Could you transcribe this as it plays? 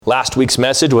Last week's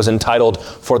message was entitled,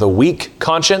 For the Weak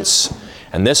Conscience.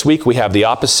 And this week we have the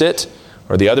opposite,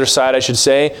 or the other side I should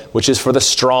say, which is for the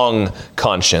strong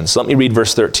conscience. Let me read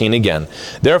verse 13 again.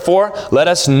 Therefore, let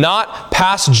us not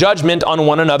pass judgment on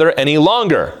one another any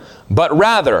longer, but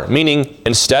rather, meaning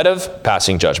instead of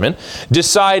passing judgment,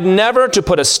 decide never to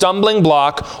put a stumbling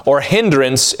block or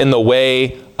hindrance in the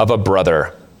way of a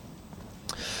brother.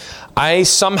 I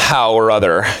somehow or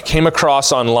other came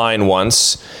across online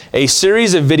once a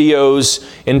series of videos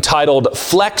entitled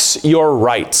Flex Your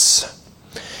Rights.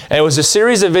 And it was a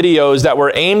series of videos that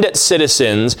were aimed at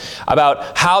citizens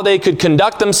about how they could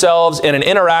conduct themselves in an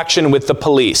interaction with the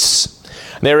police.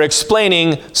 They were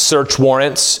explaining search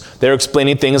warrants. They were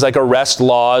explaining things like arrest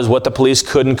laws, what the police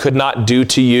could and could not do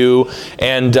to you,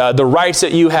 and the rights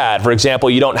that you had. For example,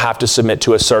 you don't have to submit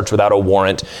to a search without a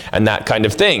warrant and that kind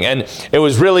of thing. And it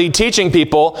was really teaching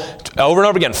people over and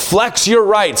over again, flex your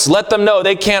rights. Let them know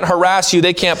they can't harass you.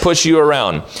 They can't push you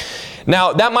around.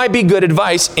 Now, that might be good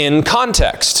advice in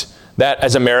context, that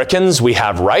as Americans we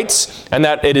have rights and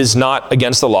that it is not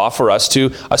against the law for us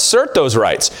to assert those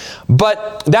rights.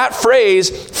 But that phrase,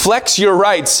 flex your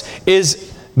rights,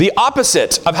 is the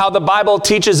opposite of how the Bible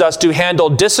teaches us to handle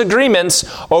disagreements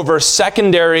over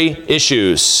secondary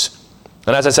issues.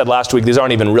 And as I said last week, these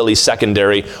aren't even really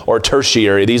secondary or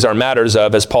tertiary. These are matters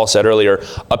of, as Paul said earlier,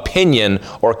 opinion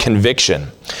or conviction.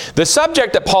 The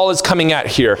subject that Paul is coming at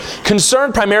here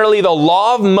concerned primarily the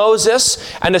law of Moses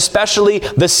and especially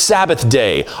the Sabbath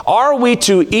day. Are we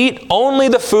to eat only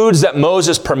the foods that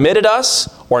Moses permitted us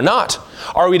or not?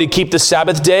 Are we to keep the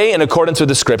Sabbath day in accordance with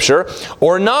the Scripture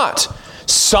or not?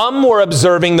 Some were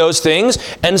observing those things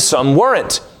and some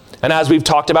weren't. And as we've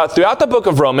talked about throughout the book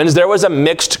of Romans, there was a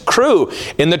mixed crew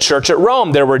in the church at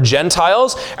Rome. There were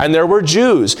Gentiles and there were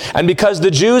Jews. And because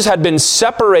the Jews had been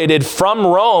separated from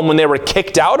Rome when they were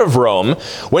kicked out of Rome,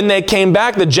 when they came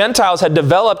back, the Gentiles had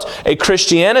developed a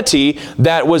Christianity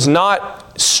that was not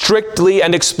strictly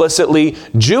and explicitly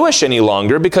Jewish any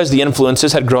longer because the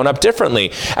influences had grown up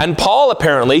differently. And Paul,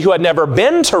 apparently, who had never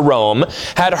been to Rome,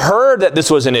 had heard that this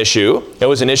was an issue. It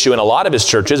was an issue in a lot of his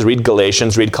churches. Read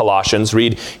Galatians, read Colossians,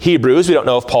 read Hebrews. We don't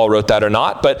know if Paul wrote that or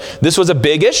not, but this was a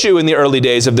big issue in the early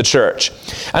days of the church.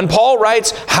 And Paul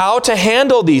writes how to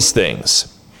handle these things.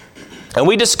 And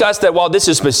we discussed that while this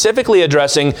is specifically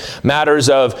addressing matters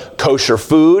of kosher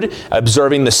food,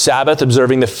 observing the Sabbath,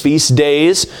 observing the feast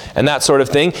days, and that sort of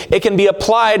thing, it can be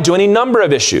applied to any number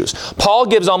of issues. Paul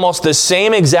gives almost the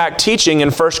same exact teaching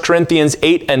in 1 Corinthians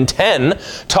 8 and 10,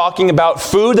 talking about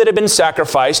food that had been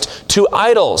sacrificed to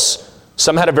idols.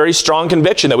 Some had a very strong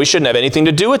conviction that we shouldn't have anything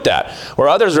to do with that. Where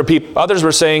others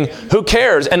were saying, who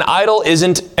cares? An idol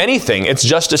isn't anything. It's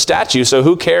just a statue. So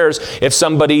who cares if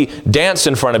somebody danced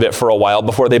in front of it for a while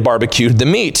before they barbecued the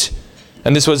meat?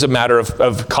 And this was a matter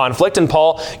of conflict, and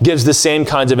Paul gives the same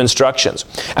kinds of instructions.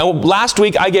 And last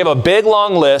week I gave a big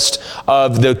long list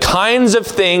of the kinds of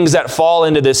things that fall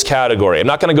into this category. I'm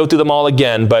not going to go through them all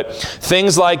again, but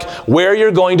things like where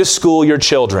you're going to school your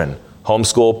children.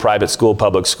 Homeschool, private school,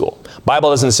 public school.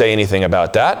 Bible doesn't say anything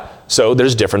about that, so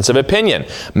there's difference of opinion.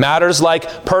 Matters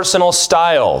like personal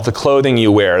style, the clothing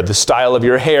you wear, the style of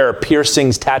your hair,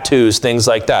 piercings, tattoos, things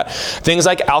like that. Things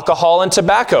like alcohol and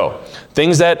tobacco.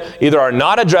 Things that either are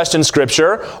not addressed in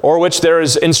Scripture or which there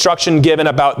is instruction given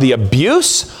about the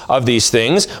abuse of these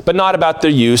things, but not about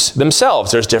their use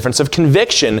themselves. There's difference of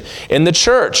conviction in the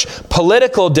church.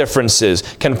 Political differences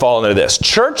can fall into this.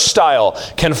 Church style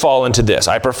can fall into this.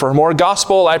 I prefer more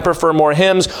gospel, I prefer more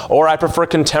hymns, or I prefer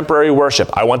contemporary worship.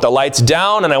 I want the lights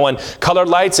down and I want colored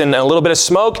lights and a little bit of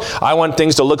smoke. I want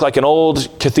things to look like an old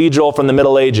cathedral from the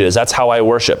Middle Ages. That's how I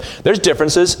worship. There's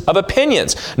differences of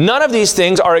opinions. None of these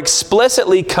things are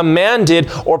explicitly commanded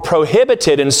or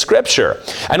prohibited in Scripture.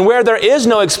 And where there is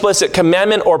no explicit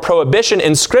commandment or prohibition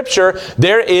in Scripture,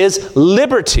 there is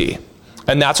liberty.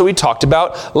 And that's what we talked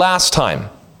about last time.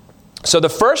 So the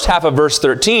first half of verse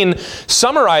 13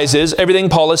 summarizes everything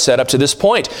Paul has said up to this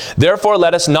point. Therefore,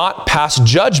 let us not pass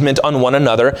judgment on one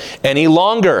another any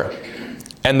longer.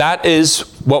 And that is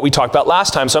what we talked about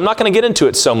last time. So I'm not going to get into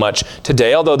it so much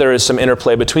today, although there is some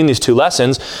interplay between these two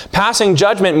lessons. Passing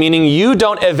judgment meaning you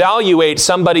don't evaluate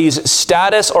somebody's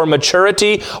status or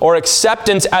maturity or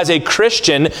acceptance as a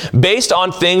Christian based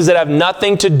on things that have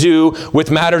nothing to do with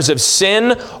matters of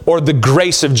sin or the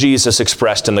grace of Jesus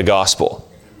expressed in the gospel.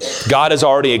 God has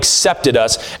already accepted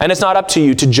us, and it's not up to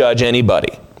you to judge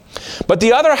anybody. But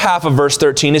the other half of verse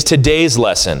 13 is today's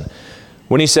lesson,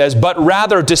 when he says, but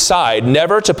rather decide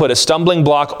never to put a stumbling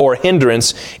block or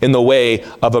hindrance in the way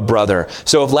of a brother.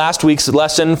 So if last week's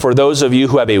lesson for those of you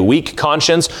who have a weak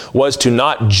conscience was to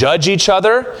not judge each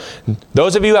other,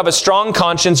 those of you who have a strong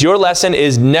conscience, your lesson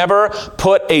is never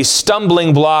put a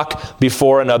stumbling block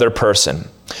before another person.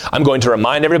 I'm going to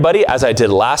remind everybody, as I did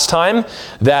last time,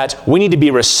 that we need to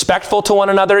be respectful to one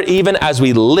another even as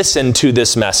we listen to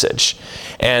this message.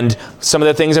 And some of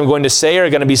the things I'm going to say are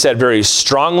going to be said very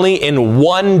strongly in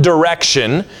one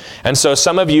direction. And so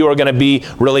some of you are going to be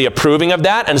really approving of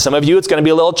that, and some of you it's going to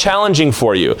be a little challenging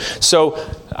for you. So,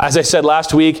 as I said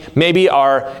last week, maybe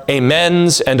our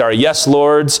amens and our yes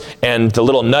lords and the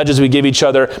little nudges we give each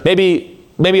other, maybe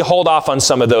hold off on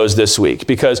some of those this week,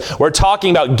 because we're talking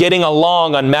about getting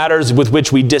along on matters with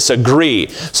which we disagree.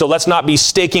 So let's not be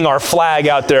staking our flag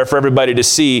out there for everybody to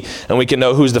see, and we can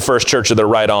know who's the first church of the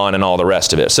right on and all the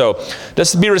rest of it. So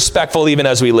just be respectful even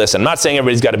as we listen. I'm not saying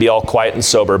everybody's got to be all quiet and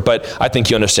sober, but I think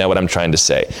you understand what I'm trying to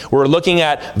say. We're looking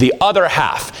at the other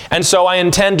half. And so I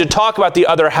intend to talk about the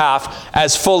other half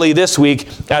as fully this week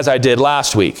as I did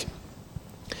last week.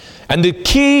 And the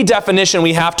key definition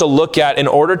we have to look at in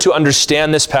order to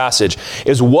understand this passage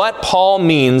is what Paul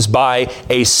means by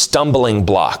a stumbling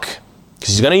block. Because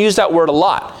he's going to use that word a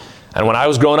lot. And when I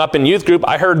was growing up in youth group,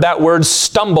 I heard that word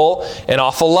stumble an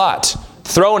awful lot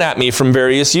thrown at me from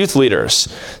various youth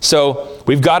leaders. So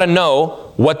we've got to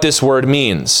know what this word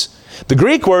means. The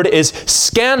Greek word is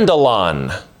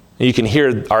scandalon. You can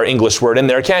hear our English word in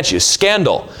there, can't you?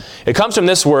 Scandal. It comes from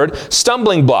this word,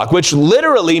 stumbling block, which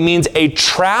literally means a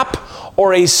trap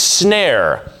or a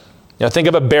snare. Now think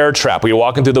of a bear trap where you're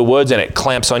walking through the woods and it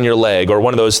clamps on your leg, or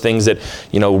one of those things that,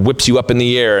 whips you up in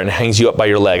the air and hangs you up by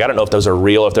your leg. I don't know if those are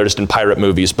real, if they're just in pirate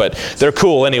movies, but they're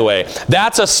cool anyway.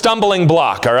 That's a stumbling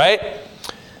block, all right?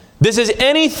 This is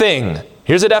anything.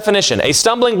 Here's a definition. A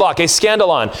stumbling block, a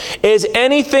scandalon, is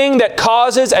anything that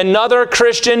causes another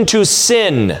Christian to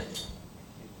sin.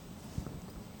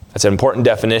 That's an important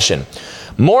definition.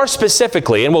 More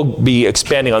specifically, and we'll be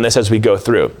expanding on this as we go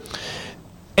through,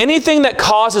 anything that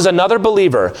causes another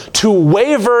believer to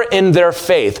waver in their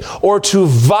faith or to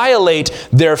violate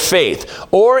their faith.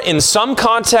 Or in some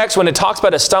contexts, when it talks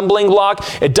about a stumbling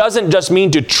block, it doesn't just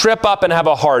mean to trip up and have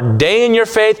a hard day in your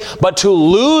faith, but to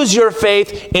lose your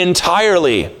faith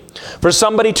entirely. For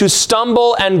somebody to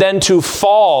stumble and then to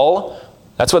fall,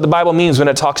 that's what the Bible means when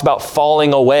it talks about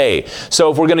falling away.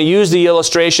 So if we're going to use the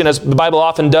illustration, as the Bible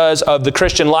often does, of the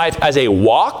Christian life as a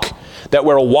walk, that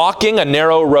we're walking a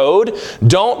narrow road,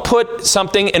 don't put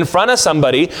something in front of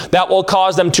somebody that will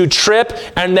cause them to trip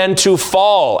and then to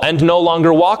fall and no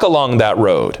longer walk along that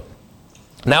road.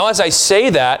 Now, as I say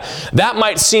that, that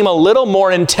might seem a little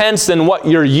more intense than what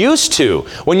you're used to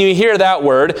when you hear that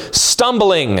word,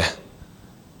 stumbling.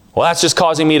 Well, that's just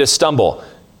causing me to stumble.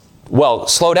 Well,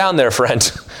 slow down there, friend,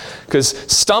 because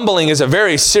stumbling is a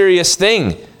very serious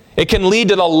thing. It can lead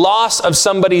to the loss of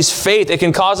somebody's faith. It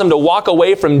can cause them to walk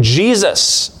away from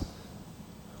Jesus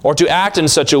or to act in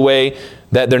such a way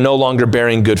that they're no longer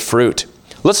bearing good fruit.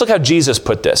 Let's look how Jesus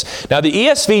put this. Now, the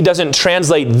ESV doesn't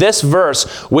translate this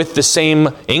verse with the same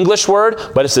English word,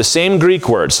 but it's the same Greek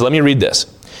word. So let me read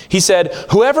this. He said,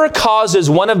 "Whoever causes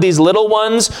one of these little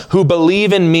ones who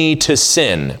believe in me to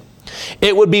sin,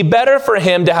 it would be better for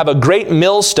him to have a great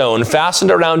millstone fastened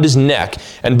around his neck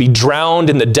and be drowned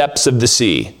in the depths of the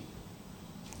sea."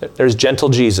 There's gentle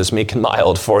Jesus, meek and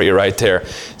mild for you right there.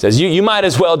 It says, you might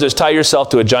as well just tie yourself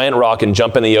to a giant rock and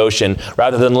jump in the ocean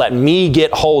rather than let me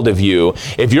get hold of you.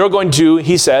 If you're going to,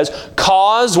 he says,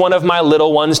 cause one of my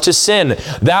little ones to sin.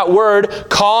 That word,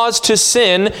 cause to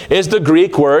sin, is the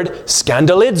Greek word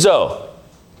scandalizo.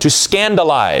 To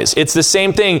scandalize. It's the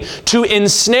same thing. To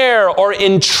ensnare or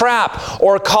entrap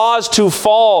or cause to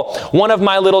fall one of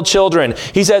my little children.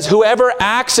 He says, whoever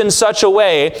acts in such a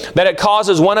way that it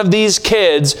causes one of these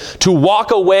kids to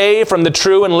walk away from the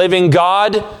true and living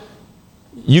God,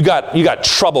 you got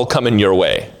trouble coming your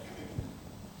way.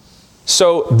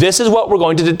 So this is what we're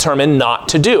going to determine not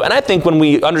to do. And I think when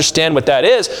we understand what that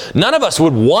is, none of us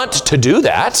would want to do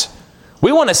that.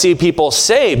 We want to see people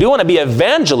saved. We want to be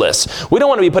evangelists. We don't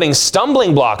want to be putting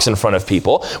stumbling blocks in front of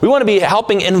people. We want to be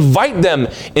helping invite them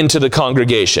into the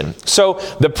congregation. So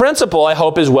the principle, I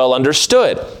hope, is well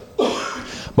understood.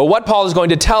 But what Paul is going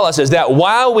to tell us is that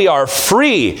while we are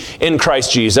free in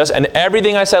Christ Jesus, and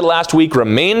everything I said last week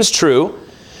remains true,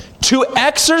 to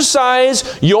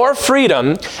exercise your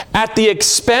freedom at the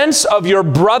expense of your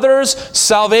brother's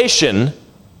salvation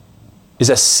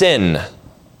is a sin.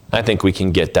 I think we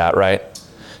can get that, right?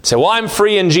 Say, well, I'm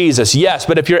free in Jesus. Yes,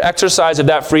 but if your exercise of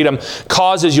that freedom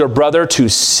causes your brother to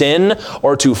sin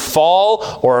or to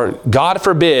fall or, God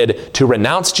forbid, to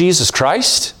renounce Jesus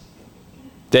Christ,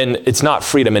 then it's not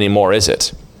freedom anymore, is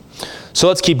it? So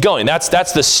let's keep going. That's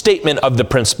the statement of the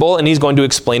principle, and he's going to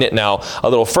explain it now a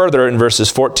little further in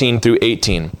verses 14 through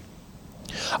 18.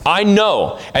 I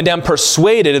know and am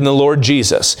persuaded in the Lord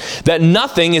Jesus that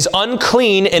nothing is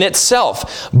unclean in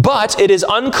itself, but it is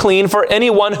unclean for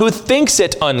anyone who thinks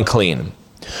it unclean.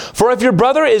 For if your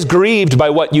brother is grieved by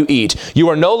what you eat, you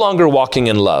are no longer walking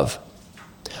in love.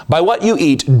 By what you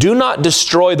eat, do not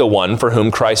destroy the one for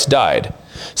whom Christ died.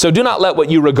 So do not let what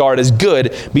you regard as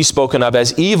good be spoken of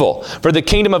as evil. For the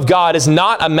kingdom of God is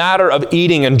not a matter of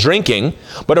eating and drinking,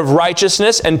 but of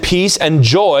righteousness and peace and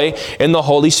joy in the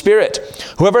Holy Spirit.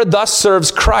 Whoever thus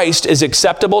serves Christ is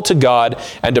acceptable to God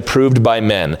and approved by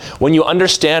men. When you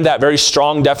understand that very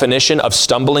strong definition of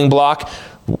stumbling block,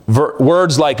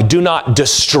 words like do not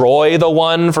destroy the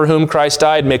one for whom Christ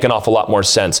died make an awful lot more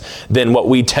sense than what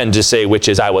we tend to say, which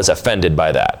is I was offended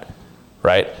by that.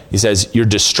 Right? He says, you're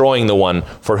destroying the one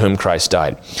for whom Christ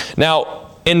died. Now,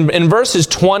 in verses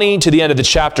 20 to the end of the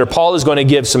chapter, Paul is going to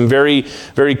give some very,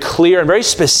 very clear and very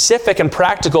specific and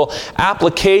practical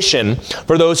application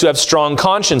for those who have strong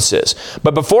consciences.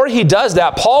 But before he does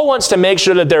that, Paul wants to make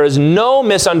sure that there is no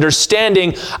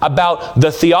misunderstanding about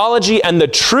the theology and the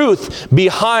truth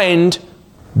behind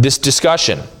this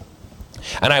discussion.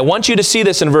 And I want you to see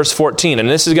this in verse 14. And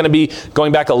this is going to be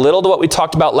going back a little to what we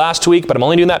talked about last week, but I'm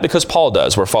only doing that because Paul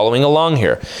does. We're following along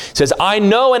here. It says, I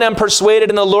know and am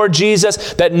persuaded in the Lord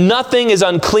Jesus that nothing is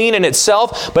unclean in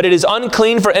itself, but it is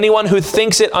unclean for anyone who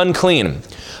thinks it unclean.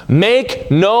 Make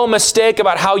no mistake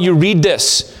about how you read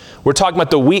this. We're talking about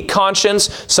the weak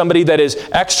conscience, somebody that is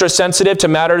extra sensitive to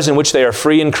matters in which they are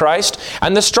free in Christ,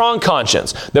 and the strong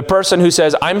conscience, the person who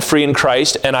says, I'm free in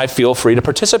Christ and I feel free to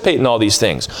participate in all these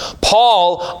things.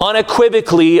 Paul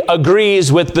unequivocally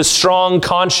agrees with the strong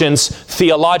conscience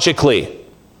theologically.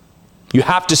 You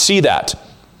have to see that.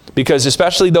 Because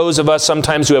especially those of us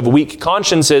sometimes who have weak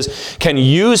consciences can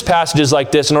use passages like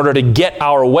this in order to get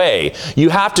our way. You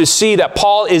have to see that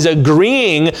Paul is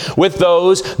agreeing with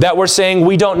those that were saying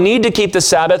we don't need to keep the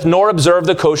Sabbath nor observe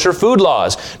the kosher food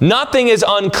laws. Nothing is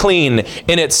unclean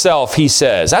in itself, he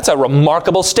says. That's a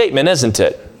remarkable statement, isn't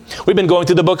it? We've been going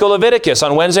through the book of Leviticus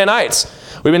on Wednesday nights.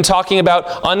 We've been talking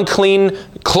about unclean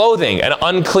clothing and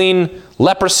unclean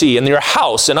leprosy in your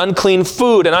house and unclean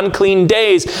food and unclean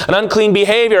days and unclean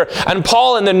behavior. And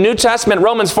Paul in the New Testament,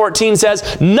 Romans 14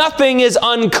 says, nothing is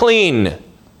unclean.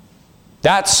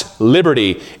 That's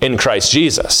liberty in Christ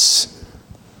Jesus.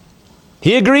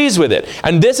 He agrees with it.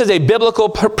 And this is a biblical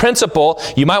principle.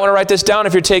 You might want to write this down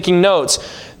if you're taking notes.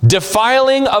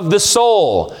 Defiling of the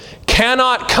soul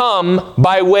cannot come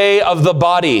by way of the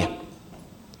body.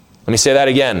 Let me say that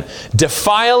again.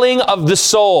 Defiling of the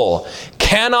soul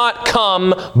cannot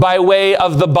come by way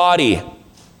of the body.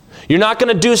 You're not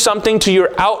going to do something to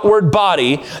your outward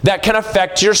body that can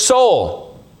affect your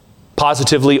soul,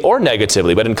 positively or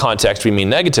negatively, but in context we mean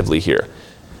negatively here.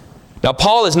 Now,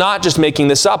 Paul is not just making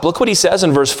this up. Look what he says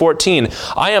in verse 14.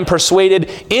 I am persuaded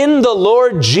in the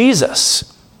Lord Jesus.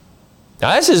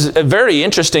 Now, this is a very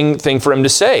interesting thing for him to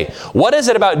say. What is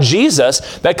it about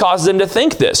Jesus that causes him to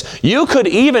think this? You could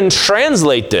even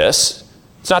translate this.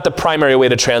 It's not the primary way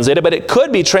to translate it, but it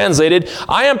could be translated,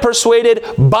 I am persuaded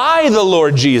by the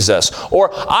Lord Jesus, or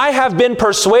I have been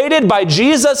persuaded by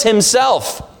Jesus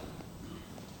himself.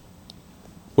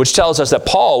 Which tells us that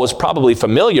Paul was probably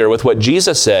familiar with what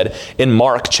Jesus said in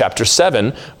Mark chapter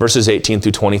 7, verses 18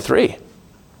 through 23.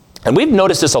 And we've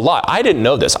noticed this a lot. I didn't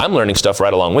know this. I'm learning stuff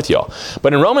right along with y'all.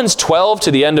 But in Romans 12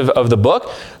 to the end of the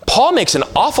book, Paul makes an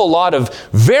awful lot of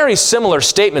very similar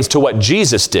statements to what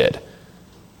Jesus did,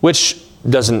 which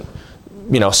doesn't,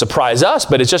 surprise us,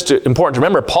 but it's just important to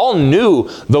remember, Paul knew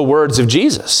the words of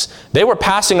Jesus. They were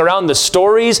passing around the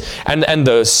stories and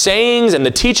the sayings and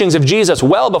the teachings of Jesus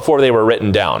well before they were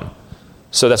written down.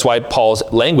 So that's why Paul's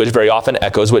language very often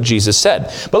echoes what Jesus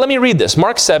said. But let me read this.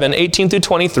 Mark 7, 18 through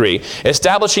 23,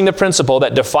 establishing the principle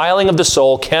that defiling of the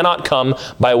soul cannot come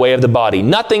by way of the body.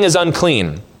 Nothing is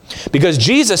unclean. Because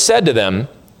Jesus said to them,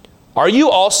 are you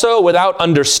also without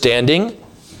understanding?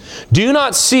 Do you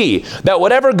not see that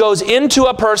whatever goes into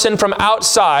a person from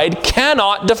outside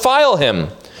cannot defile him,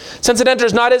 since it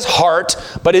enters not his heart,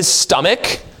 but his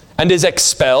stomach, and is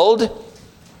expelled?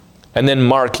 And then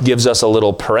Mark gives us a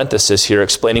little parenthesis here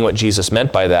explaining what Jesus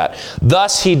meant by that.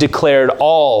 Thus he declared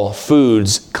all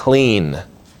foods clean.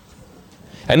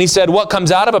 And he said, what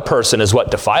comes out of a person is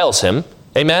what defiles him.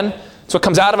 Amen? It's what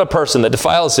comes out of a person that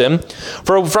defiles him.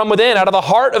 For from within, out of the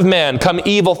heart of man, come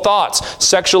evil thoughts,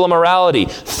 sexual immorality,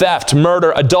 theft,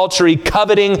 murder, adultery,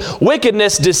 coveting,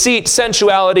 wickedness, deceit,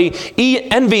 sensuality,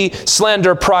 envy,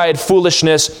 slander, pride,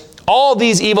 foolishness. All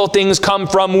these evil things come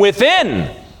from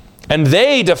within, and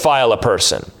they defile a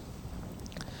person.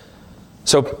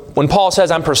 So when Paul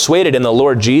says, I'm persuaded in the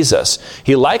Lord Jesus,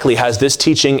 he likely has this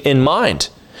teaching in mind.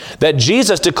 That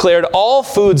Jesus declared all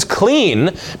foods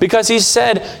clean because he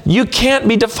said you can't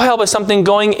be defiled by something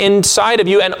going inside of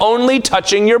you and only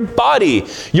touching your body.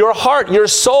 Your heart, your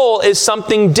soul is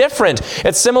something different.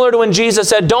 It's similar to when Jesus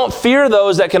said, don't fear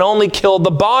those that can only kill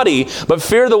the body, but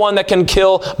fear the one that can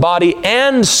kill body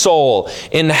and soul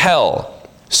in hell.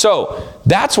 So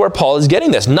that's where Paul is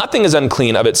getting this. Nothing is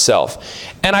unclean of itself.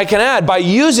 And I can add, by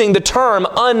using the term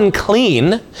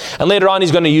unclean, and later on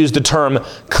he's going to use the term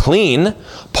clean,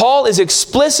 Paul is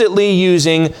explicitly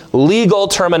using legal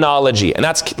terminology. And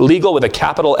that's legal with a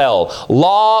capital L.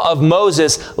 Law of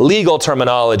Moses legal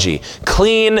terminology.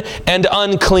 Clean and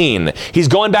unclean. He's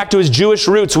going back to his Jewish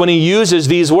roots when he uses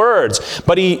these words.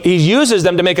 But he uses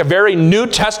them to make a very New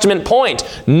Testament point.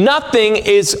 Nothing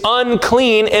is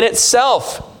unclean in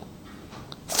itself.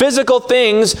 Physical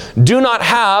things do not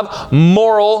have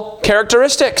moral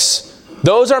characteristics.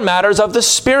 Those are matters of the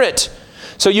Spirit.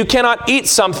 So you cannot eat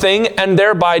something and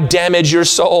thereby damage your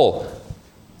soul,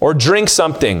 or drink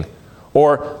something,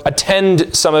 or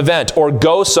attend some event, or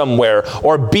go somewhere,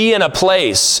 or be in a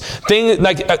place. Things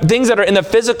that are in the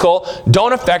physical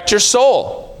don't affect your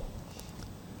soul.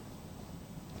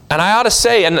 And I ought to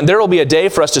say, and there will be a day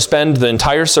for us to spend the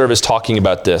entire service talking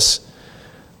about this,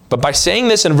 but by saying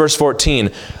this in verse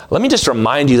 14, let me just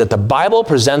remind you that the Bible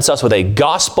presents us with a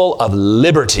gospel of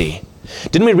liberty.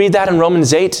 Didn't we read that in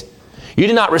Romans 8? You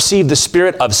did not receive the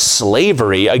spirit of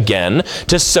slavery again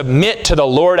to submit to the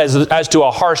Lord as to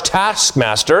a harsh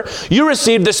taskmaster. You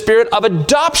received the spirit of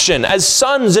adoption as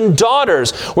sons and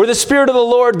daughters, where the Spirit of the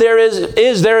Lord there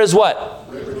is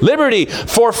what? Liberty.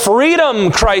 For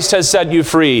freedom Christ has set you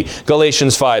free,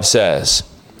 Galatians 5 says.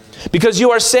 Because you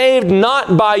are saved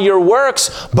not by your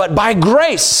works, but by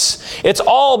grace. It's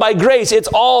all by grace. It's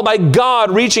all by God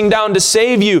reaching down to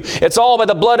save you. It's all by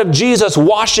the blood of Jesus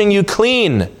washing you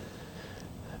clean.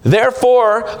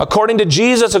 Therefore, according to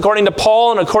Jesus, according to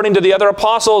Paul, and according to the other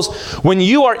apostles, when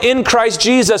you are in Christ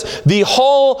Jesus, the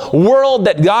whole world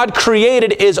that God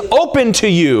created is open to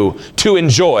you to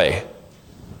enjoy.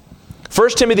 1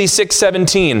 Timothy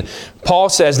 6:17, Paul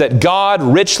says that God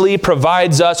richly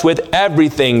provides us with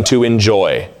everything to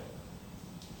enjoy.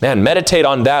 Man, meditate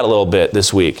on that a little bit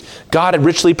this week. God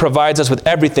richly provides us with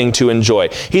everything to enjoy.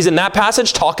 He's in that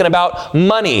passage talking about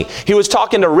money. He was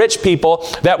talking to rich people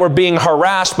that were being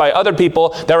harassed by other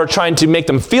people that were trying to make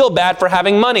them feel bad for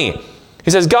having money.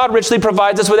 He says, God richly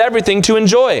provides us with everything to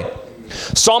enjoy.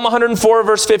 Psalm 104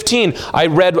 verse 15. I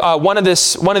read one of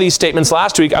these statements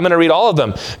last week. I'm going to read all of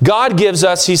them. God gives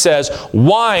us, he says,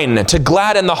 wine to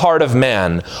gladden the heart of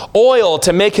man, oil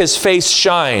to make his face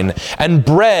shine, and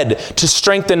bread to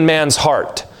strengthen man's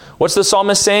heart. What's the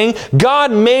psalmist saying?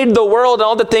 God made the world and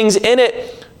all the things in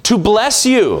it to bless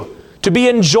you, to be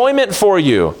enjoyment for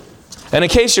you. And in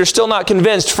case you're still not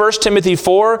convinced, 1 Timothy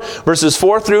 4 verses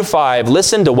 4 through 5,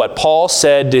 listen to what Paul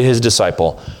said to his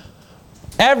disciple.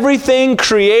 Everything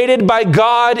created by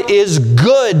God is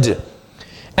good,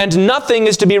 and nothing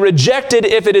is to be rejected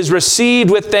if it is received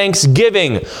with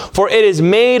thanksgiving, for it is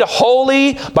made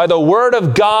holy by the word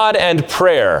of God and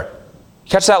prayer.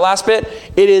 Catch that last bit?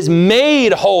 It is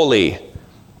made holy.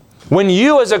 When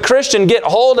you as a Christian get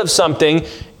hold of something,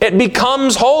 it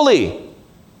becomes holy.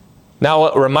 Now,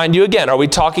 I'll remind you again, are we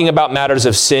talking about matters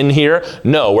of sin here?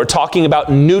 No, we're talking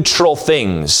about neutral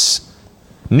things.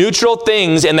 Neutral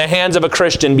things in the hands of a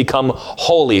Christian become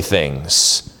holy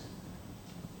things.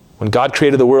 When God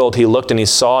created the world, he looked and he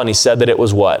saw and he said that it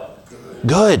was what?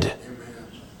 Good.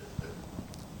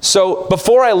 So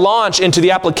before I launch into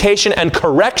the application and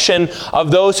correction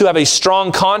of those who have a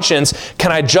strong conscience,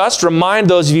 can I just remind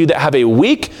those of you that have a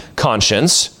weak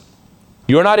conscience,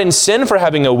 you're not in sin for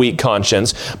having a weak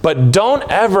conscience, but don't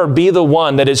ever be the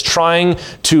one that is trying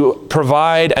to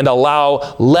provide and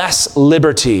allow less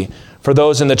liberty for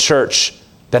those in the church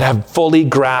that have fully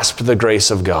grasped the grace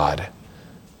of God.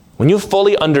 When you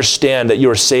fully understand that you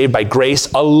are saved by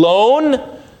grace alone,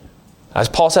 as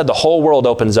Paul said, the whole world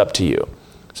opens up to you.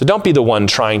 So don't be the one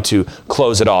trying to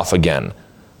close it off again.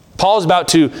 Paul's about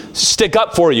to stick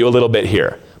up for you a little bit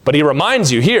here, but he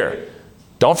reminds you here,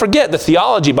 don't forget the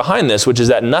theology behind this, which is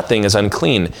that nothing is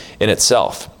unclean in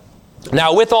itself.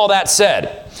 Now, with all that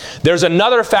said, there's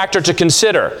another factor to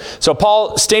consider. So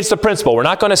Paul states the principle. We're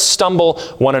not going to stumble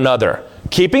one another.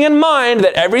 keeping in mind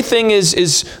that everything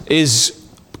is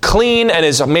clean and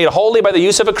is made holy by the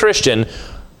use of a Christian,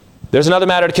 there's another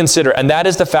matter to consider, and that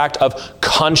is the fact of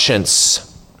conscience.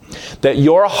 That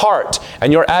your heart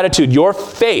and your attitude, your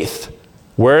faith,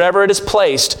 wherever it is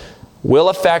placed, will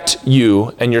affect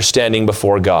you and your standing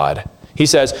before God. He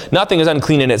says, nothing is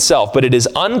unclean in itself, but it is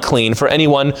unclean for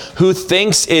anyone who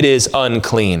thinks it is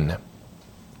unclean.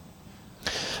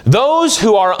 Those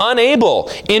who are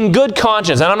unable in good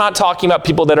conscience, and I'm not talking about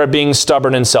people that are being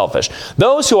stubborn and selfish.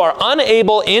 Those who are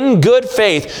unable in good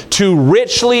faith to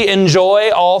richly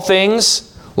enjoy all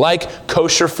things, like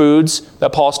kosher foods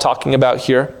that Paul's talking about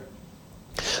here.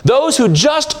 Those who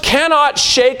just cannot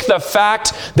shake the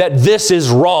fact that this is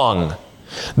wrong.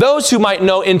 Those who might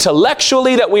know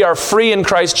intellectually that we are free in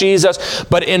Christ Jesus,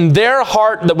 but in their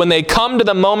heart, that when they come to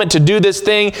the moment to do this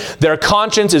thing, their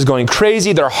conscience is going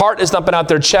crazy, their heart is thumping out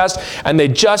their chest, and they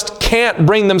just can't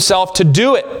bring themselves to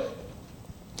do it.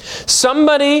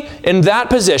 Somebody in that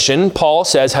position, Paul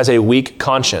says, has a weak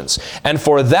conscience. And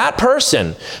for that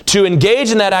person to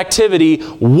engage in that activity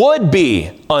would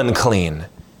be unclean.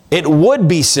 It would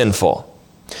be sinful.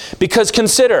 Because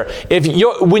consider,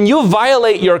 when you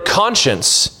violate your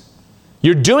conscience,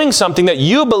 you're doing something that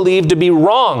you believe to be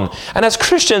wrong. And as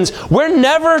Christians, we're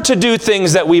never to do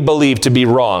things that we believe to be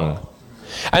wrong.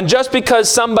 And just because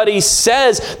somebody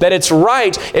says that it's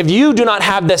right, if you do not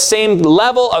have the same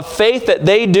level of faith that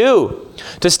they do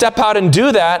to step out and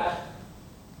do that,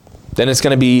 then it's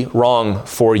going to be wrong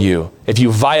for you. If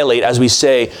you violate, as we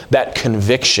say, that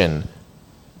conviction.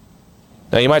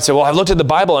 Now you might say, well, I've looked at the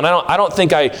Bible and I don't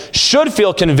think I should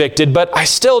feel convicted, but I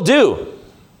still do.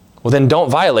 Well, then don't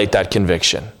violate that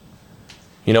conviction.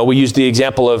 You know, we used the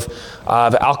example of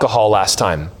alcohol last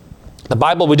time. The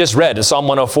Bible we just read in Psalm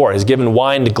 104 has given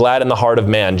wine to gladden the heart of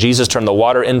man. Jesus turned the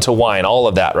water into wine, all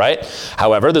of that, right?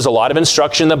 However, there's a lot of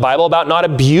instruction in the Bible about not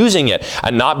abusing it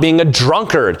and not being a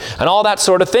drunkard and all that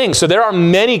sort of thing. So there are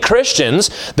many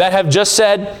Christians that have just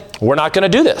said, we're not going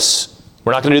to do this.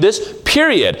 We're not going to do this,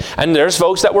 period. And there's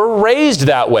folks that were raised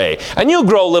that way. And you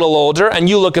grow a little older and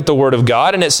you look at the Word of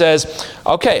God and it says,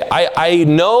 okay, I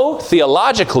know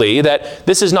theologically that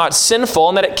this is not sinful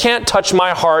and that it can't touch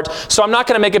my heart, so I'm not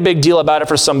going to make a big deal about it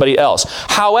for somebody else.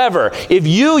 However, if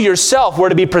you yourself were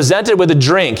to be presented with a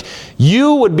drink,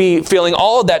 you would be feeling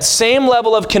all of that same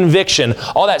level of conviction,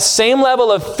 all that same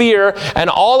level of fear, and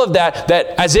all of that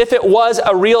as if it was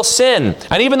a real sin.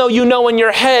 And even though you know in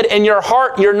your head and your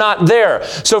heart you're not there.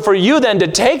 So for you then to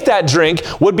take that drink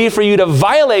would be for you to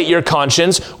violate your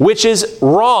conscience, which is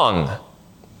wrong.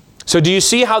 So do you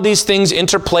see how these things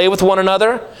interplay with one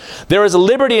another? There is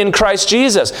liberty in Christ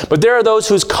Jesus, but there are those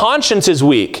whose conscience is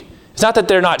weak. It's not that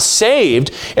they're not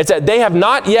saved, it's that they have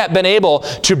not yet been able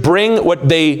to bring what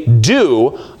they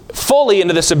do fully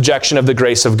into the subjection of the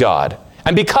grace of God.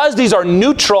 And because these are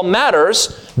neutral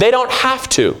matters, they don't have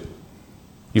to.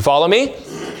 You follow me?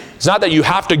 It's not that you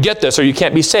have to get this or you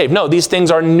can't be saved. No, these things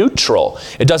are neutral.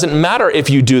 It doesn't matter if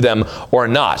you do them or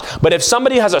not. But if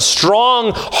somebody has a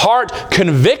strong heart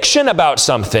conviction about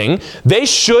something, they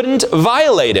shouldn't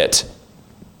violate it.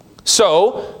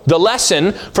 So, the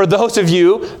lesson for those of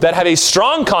you that have a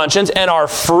strong conscience and are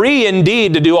free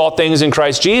indeed to do all things in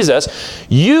Christ Jesus,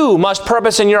 you must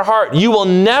purpose in your heart. You will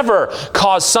never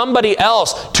cause somebody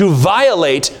else to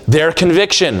violate their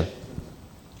conviction.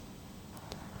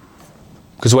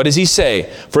 Because what does he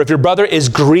say? For if your brother is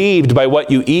grieved by what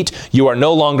you eat, you are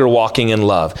no longer walking in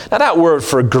love. Now that word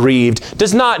for grieved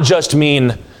does not just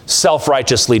mean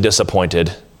self-righteously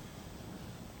disappointed.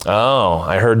 Oh,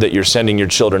 I heard that you're sending your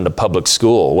children to public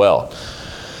school. Well,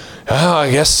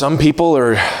 I guess some people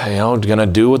are, going to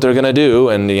do what they're going to do.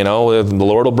 And, the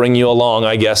Lord will bring you along,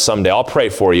 I guess, someday. I'll pray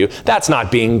for you. That's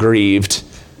not being grieved.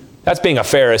 That's being a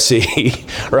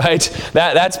Pharisee, right?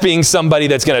 That's being somebody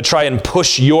that's going to try and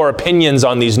push your opinions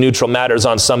on these neutral matters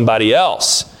on somebody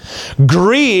else.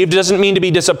 Grieved doesn't mean to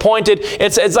be disappointed.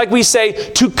 It's like we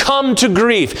say, to come to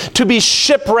grief, to be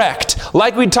shipwrecked.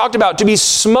 Like we talked about, to be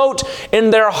smote in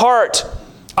their heart.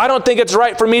 I don't think it's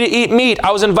right for me to eat meat.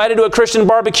 I was invited to a Christian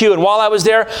barbecue, and while I was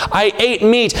there, I ate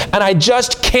meat, and I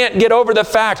just can't get over the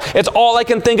fact. It's all I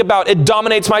can think about. It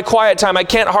dominates my quiet time. I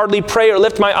can't hardly pray or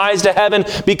lift my eyes to heaven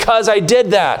because I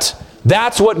did that.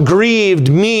 That's what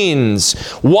grieved means.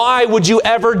 Why would you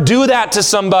ever do that to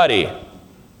somebody?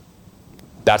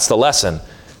 That's the lesson.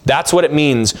 That's what it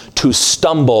means to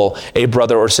stumble a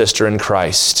brother or sister in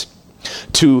Christ.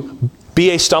 To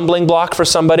be a stumbling block for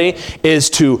somebody is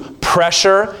to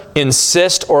pressure,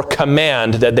 insist, or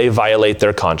command that they violate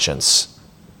their conscience.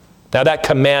 Now that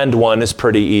command one is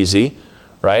pretty easy,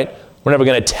 right? We're never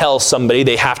going to tell somebody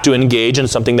they have to engage in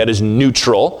something that is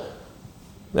neutral.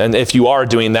 And if you are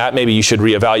doing that, maybe you should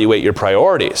reevaluate your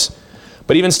priorities.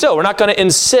 But even still, we're not going to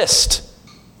insist.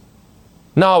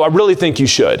 No, I really think you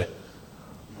should.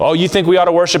 Oh, you think we ought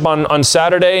to worship on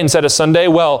Saturday instead of Sunday?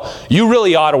 Well, you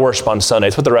really ought to worship on Sunday.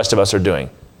 It's what the rest of us are doing.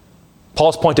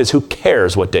 Paul's point is, who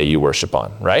cares what day you worship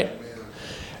on, right?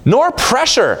 Nor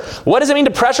pressure. What does it mean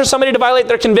to pressure somebody to violate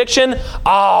their conviction?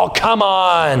 Oh, come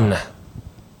on.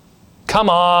 Come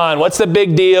on. What's the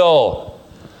big deal?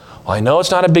 Well, I know it's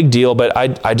not a big deal, but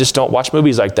I just don't watch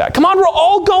movies like that. Come on, we're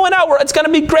all going out. It's going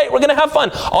to be great. We're going to have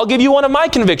fun. I'll give you one of my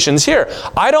convictions here.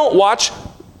 I don't watch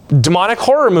demonic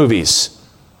horror movies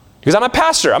because I'm a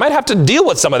pastor. I might have to deal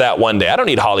with some of that one day. I don't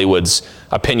need Hollywood's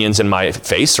opinions in my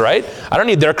face, right? I don't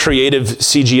need their creative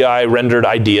CGI rendered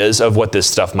ideas of what this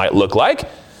stuff might look like.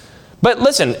 But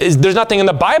listen, there's nothing in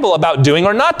the Bible about doing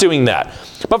or not doing that.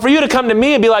 But for you to come to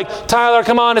me and be like, Tyler,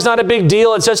 come on, it's not a big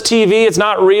deal. It's just TV. It's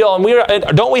not real.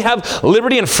 And don't we have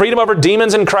liberty and freedom over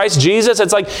demons in Christ Jesus?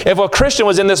 It's like if a Christian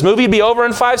was in this movie, it'd be over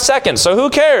in 5 seconds. So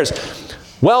who cares?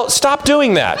 Well, stop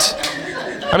doing that.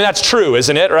 I mean, that's true,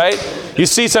 isn't it, right? You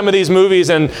see some of these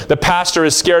movies and the pastor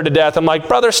is scared to death. I'm like,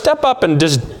 brother, step up and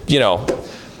just,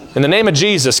 in the name of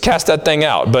Jesus, cast that thing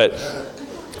out. But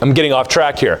I'm getting off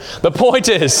track here. The point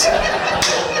is,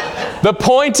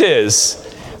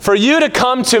 for you to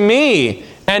come to me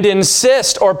and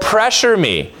insist or pressure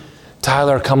me,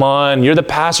 Tyler, come on, you're the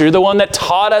pastor. You're the one that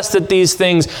taught us that these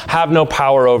things have no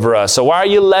power over us. So why are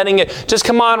you letting it? Just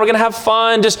come on, we're going to have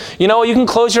fun. Just, you can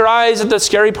close your eyes at the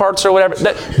scary parts or whatever.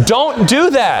 Don't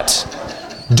do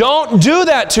that. Don't do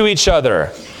that to each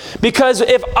other. Because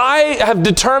if I have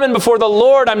determined before the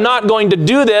Lord I'm not going to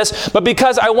do this, but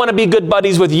because I want to be good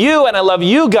buddies with you and I love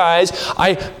you guys,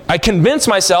 I convince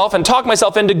myself and talk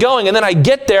myself into going, and then I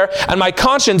get there and my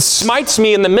conscience smites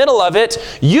me in the middle of it,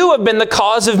 you have been the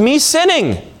cause of me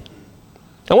sinning.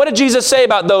 And what did Jesus say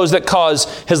about those that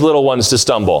cause his little ones to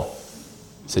stumble?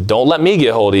 He said, don't let me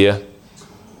get hold of you.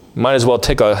 You might as well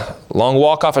take a long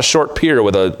walk off a short pier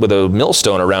with a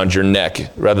millstone around your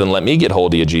neck rather than let me get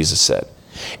hold of you, Jesus said.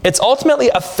 It's ultimately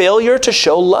a failure to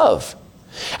show love.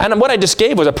 And what I just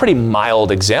gave was a pretty mild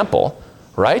example,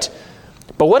 right?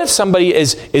 But what if somebody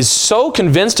is so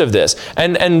convinced of this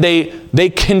and they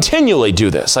continually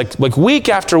do this, like week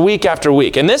after week after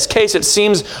week? In this case, it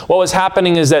seems what was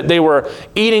happening is that they were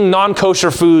eating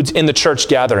non-kosher foods in the church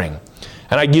gathering.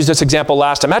 And I used this example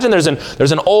last time. Imagine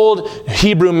there's an old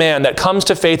Hebrew man that comes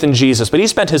to faith in Jesus, but he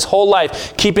spent his whole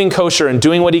life keeping kosher and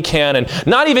doing what he can and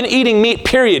not even eating meat,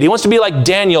 period. He wants to be like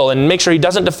Daniel and make sure he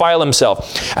doesn't defile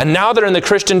himself. And now they're in the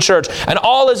Christian church, and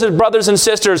all his brothers and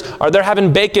sisters they're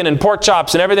having bacon and pork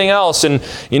chops and everything else. And,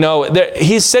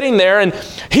 he's sitting there and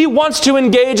he wants to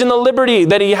engage in the liberty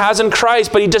that he has in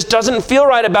Christ, but he just doesn't feel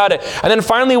right about it. And then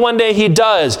finally one day he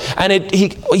does, and he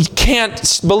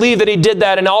can't believe that he did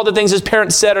that, and all the things his parents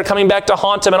said are coming back to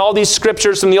haunt him, and all these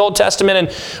scriptures from the Old Testament,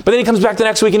 but then he comes back the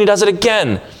next week and he does it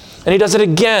again, and he does it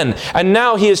again, and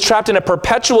now he is trapped in a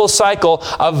perpetual cycle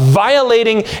of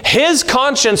violating his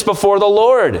conscience before the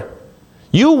Lord.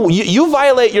 You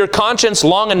violate your conscience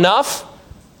long enough,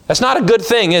 that's not a good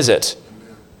thing, is it?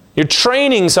 You're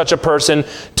training such a person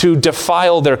to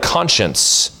defile their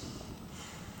conscience.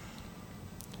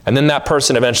 And then that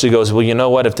person eventually goes, well, you know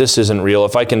what? If this isn't real,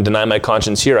 if I can deny my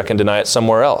conscience here, I can deny it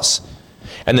somewhere else.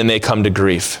 And then they come to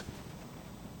grief.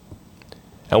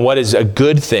 And what is a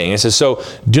good thing? It says, so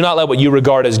do not let what you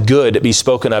regard as good be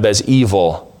spoken of as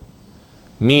evil.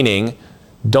 Meaning,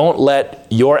 don't let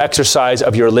your exercise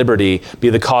of your liberty be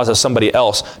the cause of somebody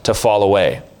else to fall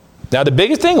away. Now, the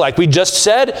biggest thing, like we just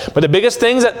said, but the biggest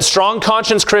things that strong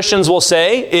conscience Christians will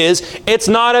say is, it's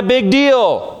not a big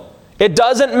deal. It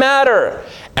doesn't matter.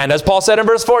 And as Paul said in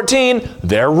verse 14,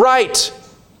 they're right.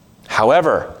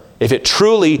 However, if it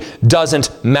truly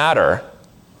doesn't matter,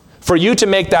 for you to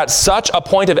make that such a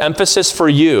point of emphasis for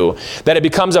you that it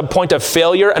becomes a point of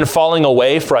failure and falling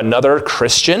away for another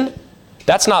Christian,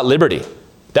 that's not liberty.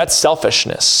 That's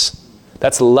selfishness.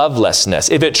 That's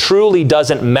lovelessness. If it truly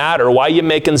doesn't matter, why are you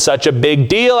making such a big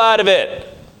deal out of it?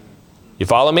 You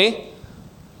follow me?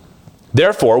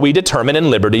 Therefore, we determine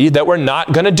in liberty that we're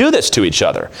not going to do this to each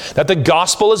other, that the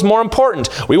gospel is more important.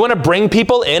 We want to bring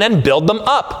people in and build them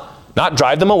up, not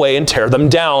drive them away and tear them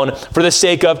down for the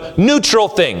sake of neutral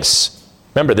things.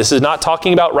 Remember, this is not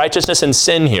talking about righteousness and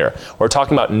sin here. We're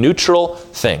talking about neutral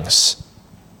things.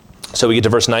 So we get to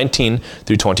verse 19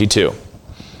 through 22.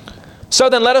 So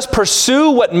then let us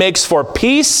pursue what makes for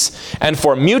peace and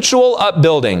for mutual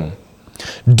upbuilding.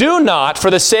 Do not, for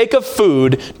the sake of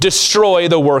food, destroy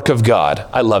the work of God.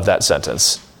 I love that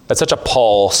sentence. That's such a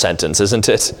Paul sentence, isn't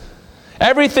it?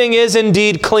 Everything is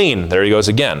indeed clean. There he goes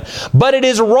again. But it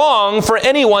is wrong for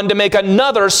anyone to make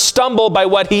another stumble by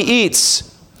what he eats.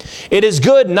 It is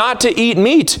good not to eat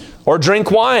meat or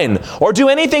drink wine or do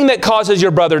anything that causes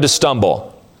your brother to stumble.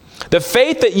 The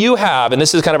faith that you have, and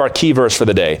this is kind of our key verse for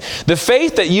the day, the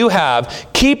faith that you have,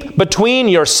 keep between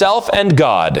yourself and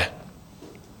God.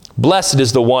 Blessed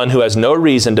is the one who has no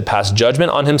reason to pass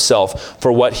judgment on himself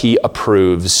for what he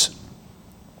approves.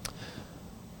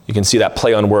 You can see that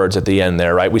play on words at the end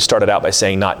there, right? We started out by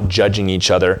saying not judging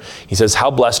each other. He says, how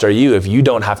blessed are you if you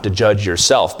don't have to judge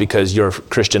yourself because your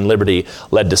Christian liberty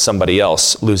led to somebody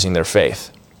else losing their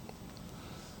faith.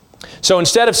 So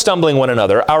instead of stumbling one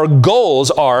another, our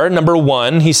goals are, number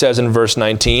one, he says in verse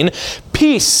 19,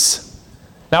 peace.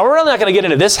 Now, we're really not going to get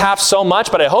into this half so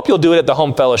much, but I hope you'll do it at the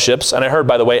home fellowships. And I heard,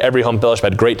 by the way, every home fellowship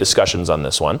had great discussions on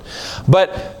this one.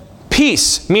 But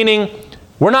peace, meaning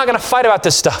we're not going to fight about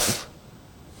this stuff.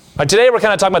 Like today, we're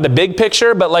kind of talking about the big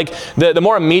picture, but like the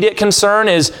more immediate concern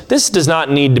is this does not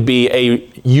need to be a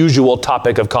usual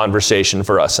topic of conversation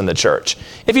for us in the church.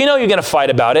 If you know you're going to fight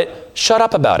about it, shut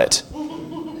up about it.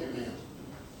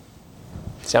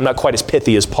 See, I'm not quite as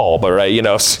pithy as Paul, but right,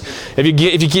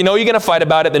 if you know you're going to fight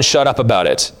about it, then shut up about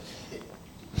it.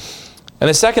 And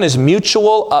the second is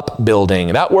mutual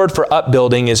upbuilding. That word for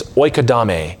upbuilding is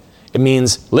oikodame. It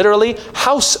means literally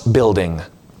house building.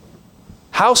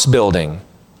 House building.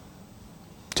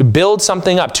 To build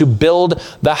something up, to build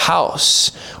the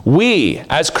house. We,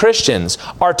 as Christians,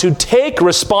 are to take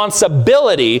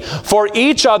responsibility for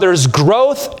each other's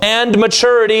growth and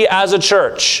maturity as a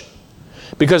church.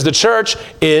 Because the church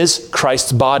is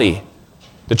Christ's body.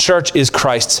 The church is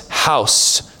Christ's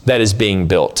house that is being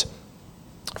built.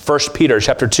 1 Peter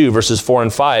chapter 2, verses 4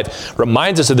 and 5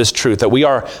 reminds us of this truth, that we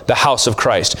are the house of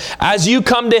Christ. As you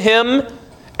come to him,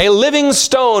 a living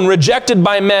stone rejected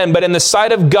by men, but in the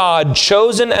sight of God,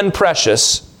 chosen and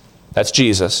precious, that's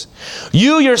Jesus.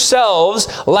 You yourselves,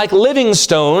 like living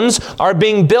stones, are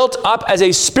being built up as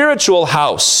a spiritual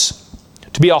house,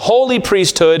 to be a holy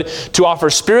priesthood, to offer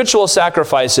spiritual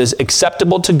sacrifices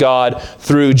acceptable to God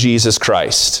through Jesus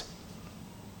Christ.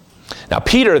 Now,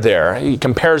 Peter there, he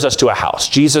compares us to a house.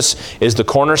 Jesus is the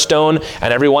cornerstone,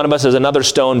 and every one of us is another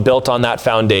stone built on that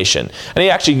foundation. And he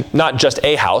actually, not just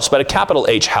a house, but a capital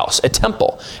H house, a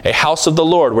temple, a house of the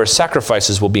Lord where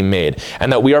sacrifices will be made,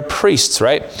 and that we are priests,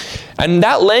 right? And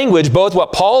that language, both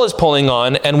what Paul is pulling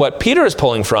on and what Peter is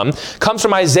pulling from, comes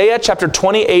from Isaiah chapter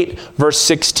 28, verse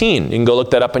 16. You can go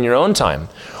look that up in your own time.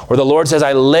 Where the Lord says,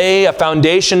 I lay a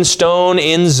foundation stone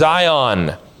in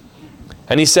Zion.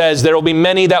 And he says, there will be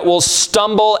many that will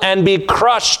stumble and be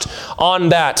crushed on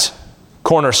that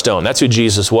cornerstone. That's who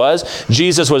Jesus was.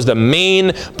 Jesus was the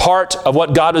main part of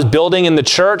what God was building in the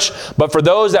church. But for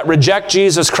those that reject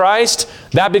Jesus Christ,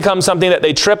 that becomes something that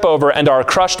they trip over and are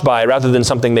crushed by rather than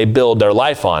something they build their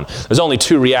life on. There's only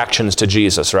two reactions to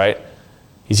Jesus, right?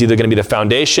 He's either going to be the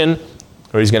foundation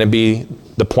or he's going to be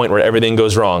the point where everything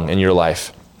goes wrong in your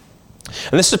life.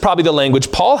 And this is probably the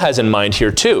language Paul has in mind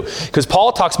here too, because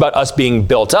Paul talks about us being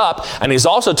built up, and he's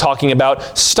also talking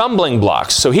about stumbling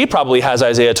blocks. So he probably has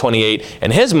Isaiah 28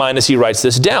 in his mind as he writes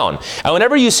this down. And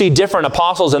whenever you see different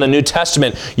apostles in the New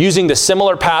Testament using the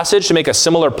similar passage to make a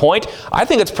similar point, I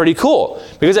think it's pretty cool,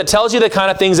 because it tells you the kind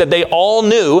of things that they all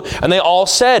knew and they all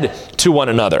said to one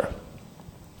another.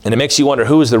 And it makes you wonder,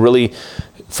 who is the really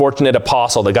fortunate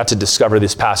apostle that got to discover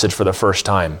this passage for the first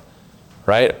time?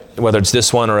 Right? Whether it's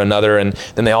this one or another, and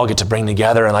then they all get to bring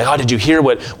together and like, oh, did you hear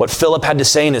what Philip had to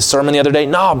say in his sermon the other day?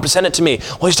 No, send it to me.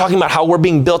 Well, he's talking about how we're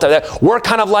being built up. We're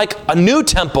kind of like a new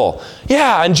temple.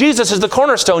 Yeah, and Jesus is the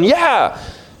cornerstone. Yeah.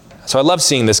 So I love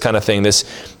seeing this kind of thing, this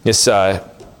I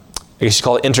guess you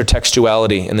call it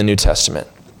intertextuality in the New Testament.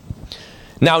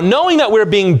 Now, knowing that we're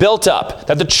being built up,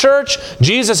 that the church,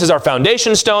 Jesus is our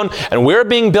foundation stone, and we're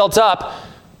being built up,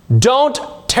 don't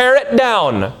tear it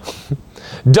down.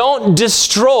 Don't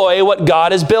destroy what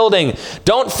God is building.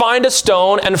 Don't find a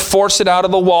stone and force it out of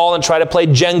the wall and try to play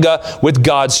Jenga with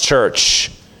God's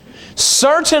church.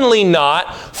 Certainly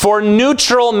not for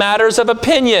neutral matters of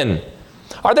opinion.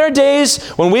 Are there days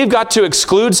when we've got to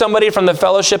exclude somebody from the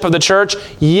fellowship of the church?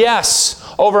 Yes,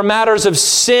 over matters of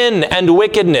sin and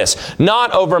wickedness,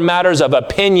 not over matters of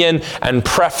opinion and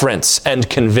preference and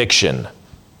conviction.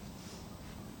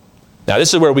 Now,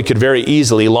 this is where we could very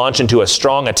easily launch into a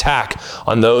strong attack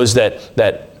on those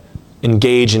that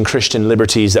engage in Christian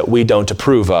liberties that we don't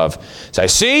approve of. So I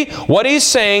see what he's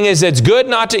saying is it's good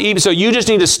not to eat, so you just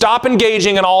need to stop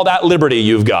engaging in all that liberty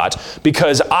you've got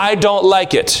because I don't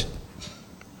like it.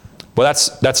 Well,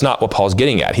 that's not what Paul's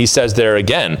getting at. He says there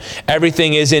again,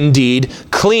 everything is indeed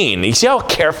clean. You see how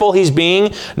careful he's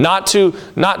being not to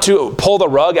pull the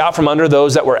rug out from under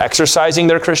those that were exercising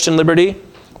their Christian liberty,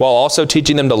 while also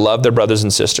teaching them to love their brothers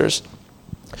and sisters.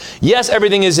 Yes,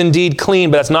 everything is indeed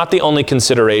clean, but that's not the only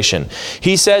consideration.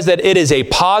 He says that it is a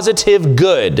positive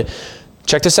good.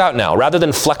 Check this out now. Rather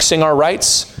than flexing our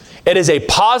rights, it is a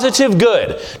positive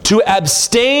good to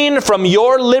abstain from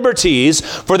your liberties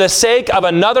for the sake of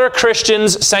another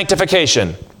Christian's sanctification.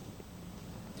 You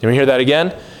ever hear that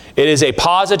again? It is a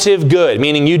positive good,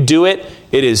 meaning you do it,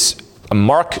 it is a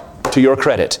mark to your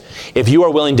credit. If you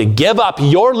are willing to give up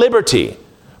your liberty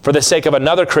for the sake of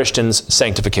another Christian's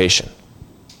sanctification.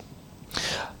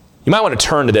 You might want to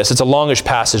turn to this. It's a longish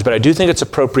passage, but I do think it's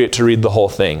appropriate to read the whole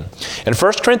thing. In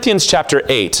 1 Corinthians chapter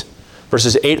 8,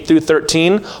 verses 8 through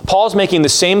 13, Paul's making the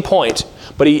same point,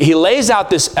 but he lays out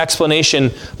this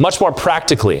explanation much more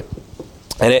practically.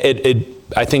 And it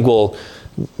I think, will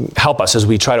help us as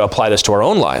we try to apply this to our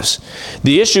own lives.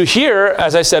 The issue here,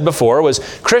 as I said before, was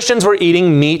Christians were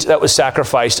eating meat that was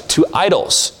sacrificed to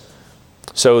idols.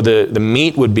 So the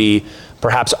meat would be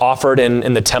perhaps offered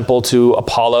in the temple to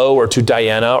Apollo or to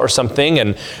Diana or something,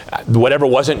 and whatever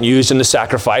wasn't used in the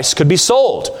sacrifice could be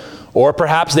sold. Or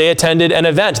perhaps they attended an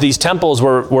event. These temples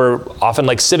were often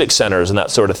like civic centers and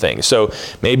that sort of thing. So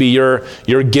maybe your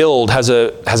guild has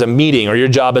a meeting, or your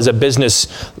job as a business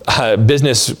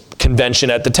convention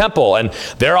at the temple, and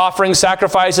they're offering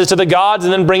sacrifices to the gods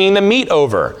and then bringing the meat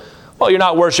over. Well, you're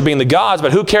not worshiping the gods,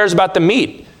 but who cares about the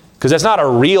meat? Because that's not a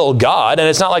real God, and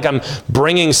it's not like I'm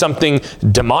bringing something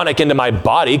demonic into my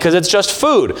body, because it's just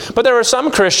food. But there were some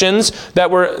Christians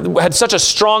that had such a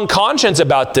strong conscience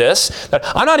about this that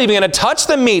I'm not even going to touch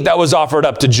the meat that was offered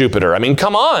up to Jupiter. I mean,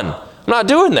 come on. I'm not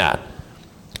doing that.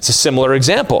 It's a similar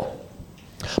example.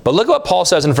 But look at what Paul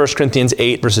says in 1 Corinthians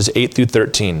 8, verses 8 through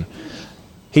 13.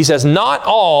 He says, not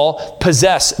all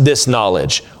possess this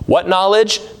knowledge. What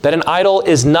knowledge? That an idol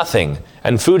is nothing,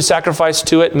 and food sacrificed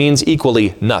to it means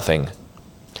equally nothing.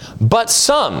 But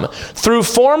some, through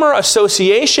former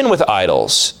association with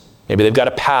idols, maybe they've got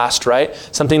a past, right?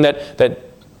 Something that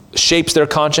shapes their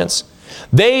conscience.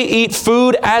 They eat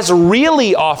food as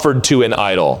really offered to an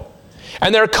idol.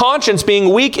 And their conscience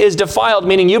being weak is defiled,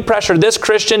 meaning you pressure this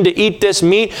Christian to eat this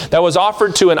meat that was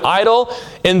offered to an idol.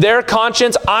 In their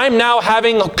conscience, I'm now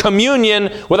having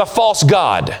communion with a false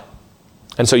god.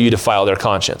 And so you defile their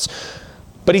conscience.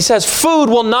 But he says, food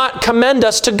will not commend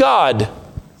us to God.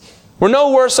 We're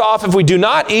no worse off if we do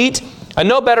not eat, and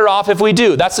no better off if we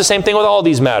do. That's the same thing with all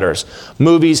these matters.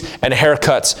 Movies and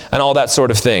haircuts and all that sort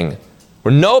of thing.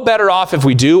 We're no better off if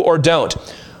we do or don't.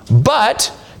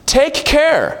 But take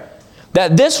care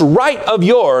that this right of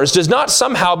yours does not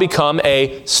somehow become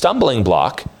a stumbling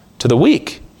block to the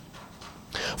weak.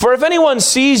 For if anyone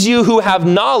sees you who have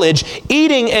knowledge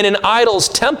eating in an idol's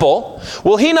temple,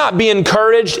 will he not be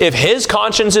encouraged, if his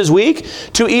conscience is weak,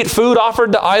 to eat food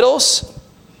offered to idols?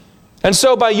 And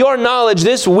so by your knowledge,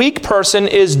 this weak person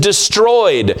is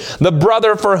destroyed, the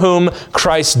brother for whom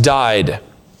Christ died.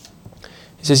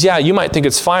 He says, yeah, you might think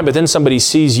it's fine, but then somebody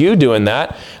sees you doing that,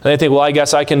 and they think, well, I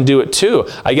guess I can do it too.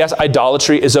 I guess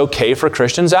idolatry is okay for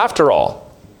Christians after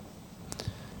all.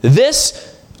 Thus,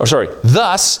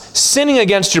 sinning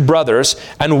against your brothers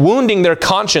and wounding their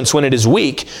conscience when it is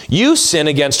weak, you sin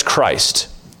against Christ.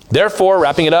 Therefore,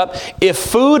 wrapping it up, if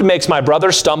food makes my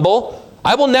brother stumble,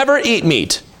 I will never eat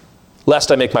meat,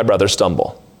 lest I make my brother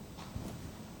stumble.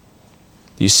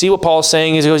 Do you see what Paul is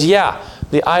saying? He goes, yeah,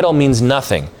 the idol means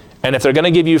nothing. And if they're going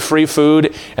to give you free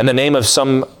food in the name of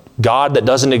some God that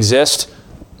doesn't exist,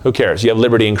 who cares? You have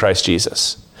liberty in Christ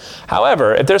Jesus.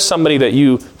 However, if there's somebody that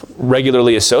you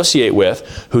regularly associate with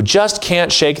who just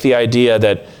can't shake the idea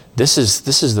that this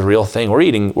is the real thing,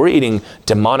 we're eating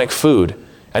demonic food,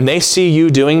 and they see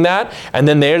you doing that, and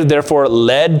then they're therefore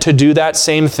led to do that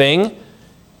same thing,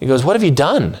 he goes, what have you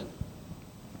done?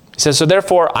 He says, so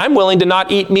therefore, I'm willing to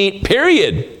not eat meat,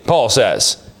 period, Paul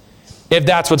says, if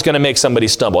that's what's going to make somebody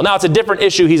stumble. Now, it's a different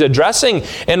issue he's addressing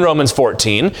in Romans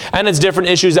 14, and it's different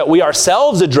issues that we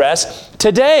ourselves address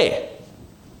today.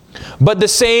 But the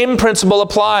same principle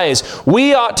applies.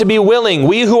 We ought to be willing,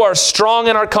 we who are strong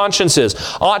in our consciences,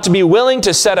 ought to be willing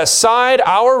to set aside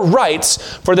our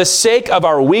rights for the sake of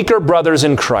our weaker brothers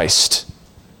in Christ.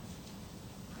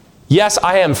 Yes,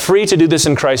 I am free to do this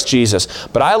in Christ Jesus,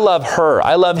 but I love her,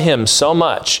 I love him so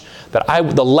much that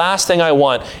the last thing I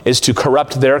want is to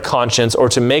corrupt their conscience or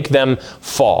to make them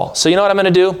fall. So you know what I'm going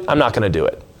to do? I'm not going to do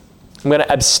it. I'm going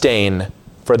to abstain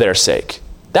for their sake.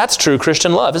 That's true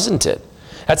Christian love, isn't it?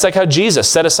 That's like how Jesus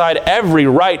set aside every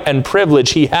right and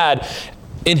privilege he had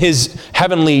in his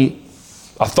heavenly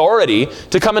authority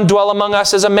to come and dwell among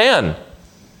us as a man.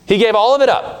 He gave all of it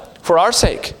up for our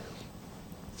sake.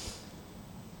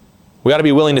 We ought to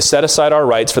be willing to set aside our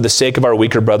rights for the sake of our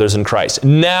weaker brothers in Christ.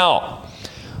 Now,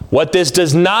 what this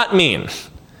does not mean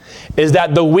is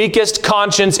that the weakest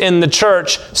conscience in the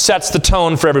church sets the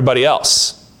tone for everybody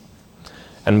else.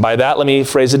 And by that, let me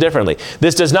phrase it differently.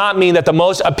 This does not mean that the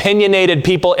most opinionated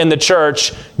people in the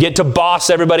church get to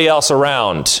boss everybody else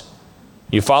around.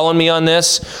 You following me on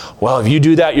this? Well, if you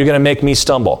do that, you're going to make me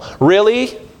stumble.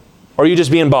 Really? Or are you just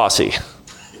being bossy?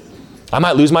 I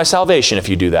might lose my salvation if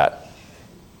you do that.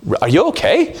 Are you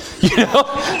okay?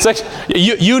 It's like,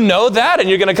 you know that, and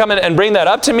you're going to come in and bring that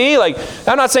up to me? Like,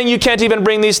 I'm not saying you can't even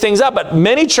bring these things up, but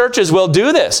many churches will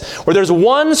do this, where there's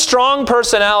one strong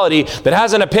personality that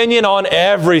has an opinion on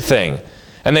everything.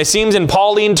 And they seem, in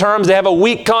Pauline terms, they have a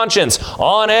weak conscience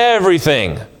on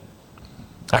everything.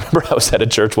 I remember I was at a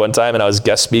church one time and I was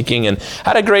guest speaking and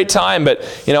had a great time, but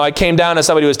I came down and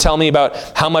somebody was telling me about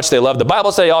how much they love the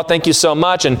Bible study. Oh, thank you so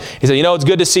much. And he said, it's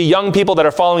good to see young people that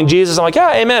are following Jesus. I'm like,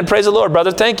 yeah, amen. Praise the Lord,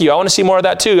 brother. Thank you. I want to see more of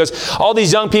that too. He goes, all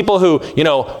these young people who,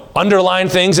 underline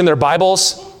things in their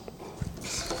Bibles.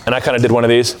 And I kind of did one of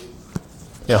these.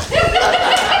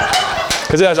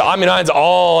 Because it has Amin's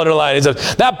all underlined. He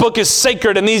says, that book is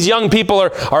sacred and these young people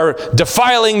are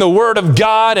defiling the Word of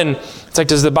God. And it's like,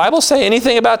 does the Bible say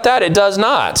anything about that? It does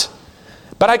not.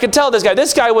 But I could tell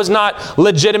this guy was not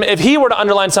legitimate. If he were to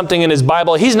underline something in his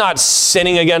Bible, he's not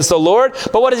sinning against the Lord.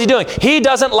 But what is he doing? He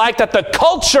doesn't like that the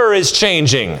culture is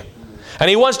changing. And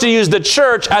he wants to use the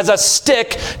church as a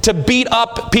stick to beat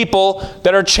up people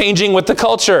that are changing with the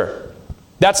culture.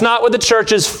 That's not what the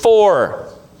church is for.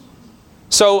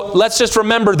 So let's just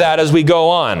remember that as we go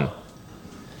on.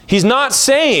 He's not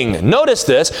saying, notice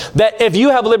this, that if you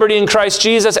have liberty in Christ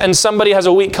Jesus and somebody has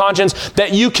a weak conscience,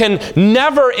 that you can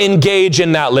never engage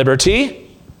in that liberty.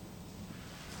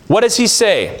 What does he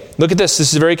say? Look at this.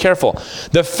 This is very careful.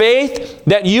 The faith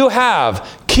that you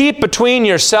have, keep between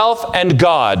yourself and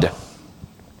God.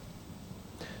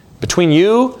 Between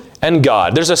you and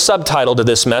God. There's a subtitle to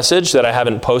this message that I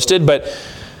haven't posted, but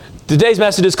today's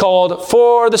message is called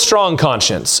For the Strong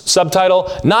Conscience. Subtitle,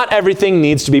 Not Everything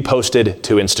Needs to be Posted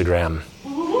to Instagram.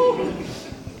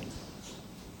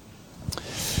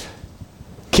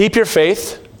 Keep your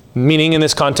faith, meaning in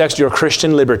this context your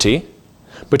Christian liberty,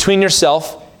 between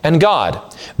yourself and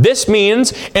God. This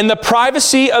means in the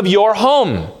privacy of your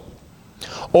home,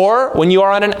 or when you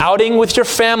are on an outing with your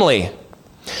family,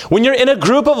 when you're in a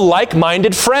group of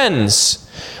like-minded friends,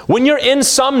 when you're in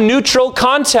some neutral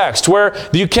context where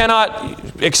you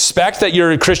cannot expect that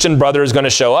your Christian brother is going to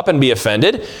show up and be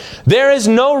offended, there is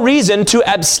no reason to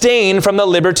abstain from the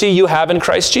liberty you have in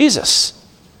Christ Jesus.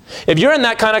 If you're in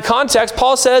that kind of context,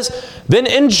 Paul says, then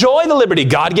enjoy the liberty.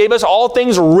 God gave us all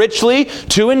things richly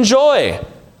to enjoy.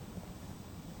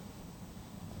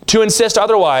 To insist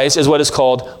otherwise is what is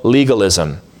called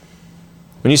legalism.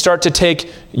 When you start to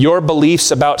take your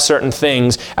beliefs about certain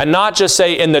things and not just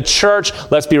say in the church,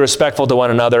 let's be respectful to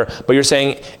one another, but you're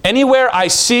saying anywhere I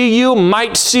see you,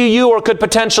 might see you, or could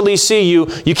potentially see you,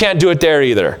 you can't do it there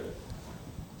either.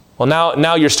 Well,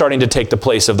 now you're starting to take the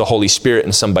place of the Holy Spirit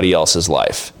in somebody else's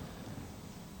life.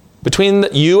 Between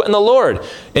you and the Lord,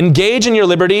 engage in your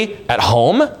liberty at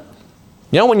home.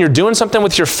 When you're doing something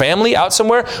with your family out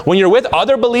somewhere, when you're with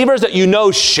other believers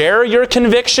that share your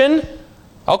conviction,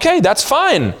 okay, that's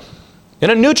fine. In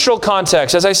a neutral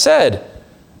context, as I said.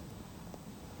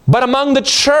 But among the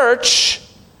church,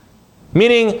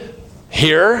 meaning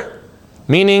here,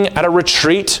 meaning at a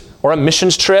retreat or a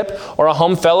missions trip or a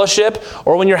home fellowship,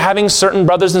 or when you're having certain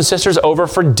brothers and sisters over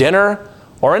for dinner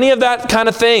or any of that kind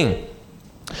of thing,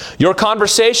 your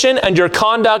conversation and your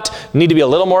conduct need to be a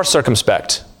little more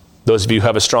circumspect. Those of you who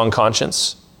have a strong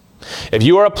conscience. If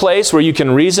you are a place where you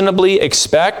can reasonably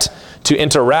expect to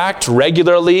interact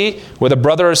regularly with a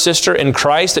brother or sister in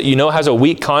Christ that has a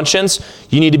weak conscience,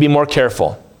 you need to be more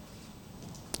careful.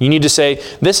 You need to say,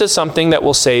 this is something that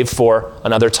we'll save for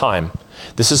another time.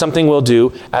 This is something we'll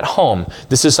do at home.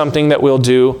 This is something that we'll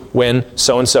do when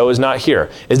so-and-so is not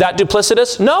here. Is that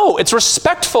duplicitous? No, it's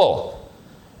respectful.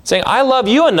 Saying, I love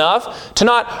you enough to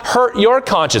not hurt your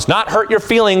conscience, not hurt your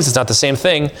feelings, it's not the same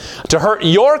thing, to hurt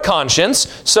your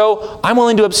conscience, so I'm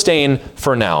willing to abstain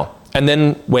for now. And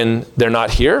then when they're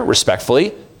not here,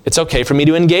 respectfully, it's okay for me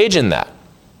to engage in that.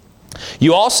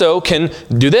 You also can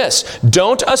do this.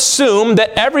 Don't assume that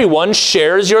everyone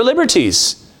shares your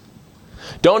liberties.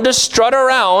 Don't just strut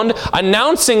around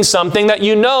announcing something that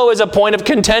is a point of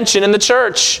contention in the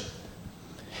church.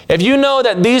 If you know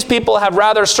that these people have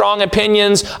rather strong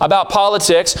opinions about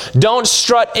politics, don't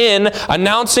strut in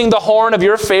announcing the horn of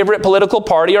your favorite political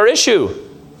party or issue.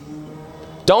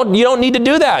 You don't need to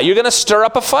do that. You're going to stir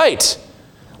up a fight.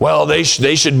 Well, they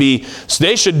should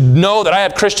know that I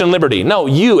have Christian liberty. No,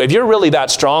 if you're really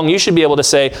that strong, you should be able to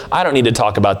say, I don't need to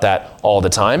talk about that all the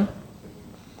time.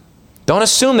 Don't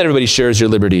assume that everybody shares your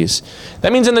liberties.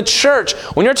 That means in the church,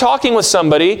 when you're talking with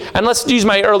somebody, and let's use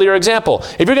my earlier example,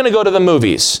 if you're going to go to the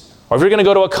movies, or if you're going to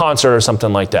go to a concert or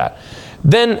something like that,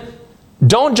 then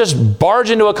don't just barge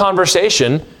into a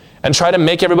conversation and try to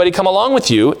make everybody come along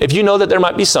with you if you know that there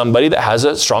might be somebody that has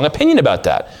a strong opinion about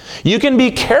that. You can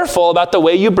be careful about the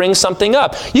way you bring something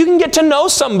up. You can get to know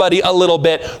somebody a little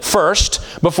bit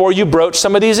first before you broach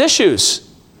some of these issues.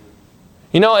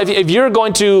 You know, if you're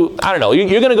going to, I don't know,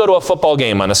 you're going to go to a football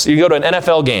game, you go to an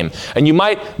NFL game, and you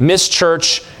might miss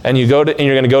church, and you're going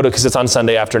to go to because it's on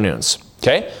Sunday afternoons,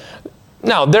 okay?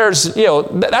 Now,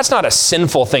 that's not a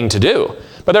sinful thing to do,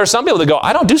 but there are some people that go,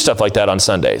 I don't do stuff like that on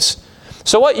Sundays.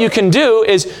 So what you can do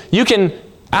is you can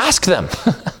ask them.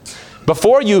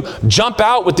 Before you jump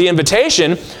out with the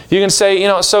invitation, you can say,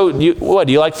 do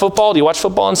you like football? Do you watch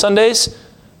football on Sundays?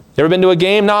 You ever been to a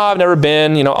game? No, I've never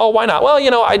been. Oh, why not? Well,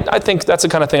 I think that's the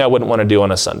kind of thing I wouldn't want to do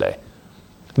on a Sunday.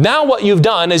 Now what you've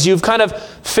done is you've kind of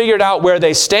figured out where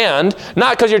they stand,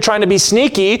 not because you're trying to be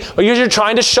sneaky, but because you're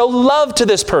trying to show love to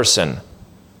this person.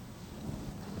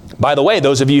 By the way,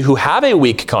 those of you who have a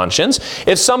weak conscience,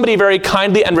 if somebody very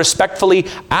kindly and respectfully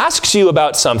asks you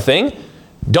about something,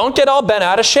 don't get all bent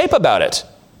out of shape about it.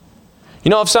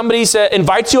 If somebody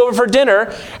invites you over for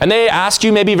dinner and they ask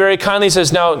you maybe very kindly,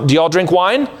 says, now, do you all drink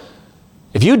wine?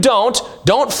 If you don't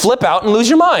flip out and lose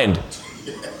your mind.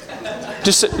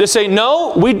 Just say,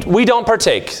 no, we don't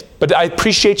partake, but I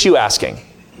appreciate you asking.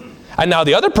 And now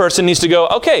the other person needs to go,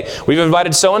 okay, we've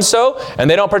invited so-and-so, and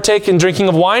they don't partake in drinking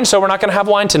of wine, so we're not going to have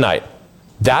wine tonight.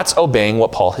 That's obeying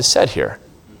what Paul has said here.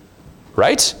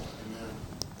 Right?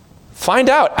 Find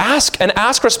out.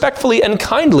 Ask respectfully and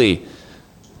kindly.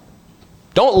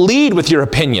 Don't lead with your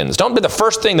opinions. Don't be the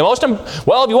first thing. If you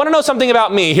want to know something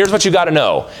about me, here's what you got to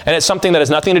know. And it's something that has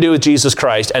nothing to do with Jesus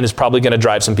Christ and is probably going to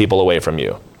drive some people away from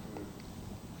you.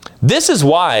 This is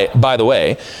why, by the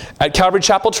way, at Calvary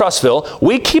Chapel Trussville,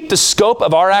 we keep the scope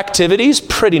of our activities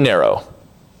pretty narrow.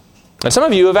 And some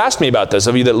of you have asked me about this,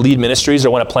 some of you that lead ministries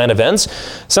or want to plan events.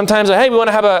 Sometimes, hey, we want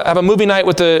to have a movie night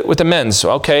with the men's.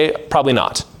 Okay, probably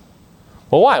not.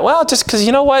 Well, why? Well, just because,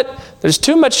 you know what? There's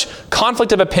too much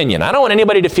conflict of opinion. I don't want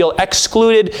anybody to feel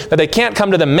excluded that they can't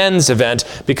come to the men's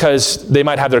event because they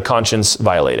might have their conscience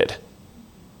violated.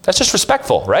 That's just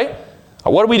respectful, right?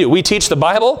 What do? We teach the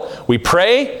Bible, we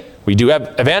pray, we do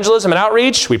evangelism and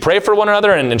outreach, we pray for one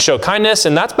another and show kindness,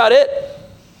 and that's about it.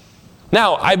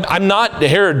 Now, I'm not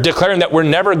here declaring that we're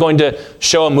never going to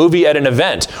show a movie at an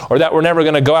event or that we're never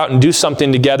going to go out and do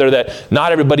something together that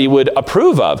not everybody would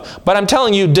approve of. But I'm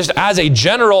telling you, just as a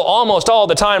general, almost all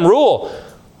the time rule,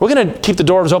 we're going to keep the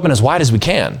doors open as wide as we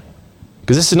can.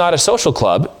 Because this is not a social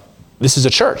club, this is a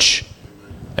church.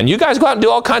 And you guys go out and do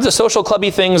all kinds of social clubby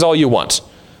things all you want.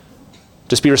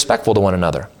 Just be respectful to one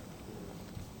another.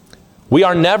 We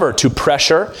are never to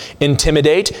pressure,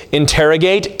 intimidate,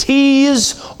 interrogate,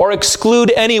 tease, or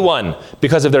exclude anyone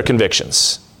because of their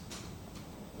convictions.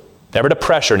 Never to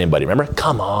pressure anybody. Remember?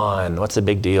 Come on, what's the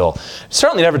big deal?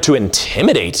 Certainly never to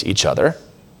intimidate each other.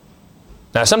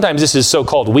 Now, sometimes this is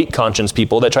so-called weak conscience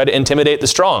people that try to intimidate the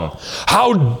strong.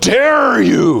 How dare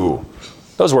you?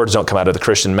 Those words don't come out of the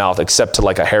Christian mouth except to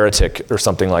like a heretic or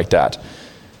something like that.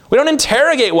 We don't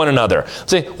interrogate one another.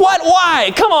 Say, what?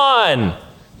 Why? Come on.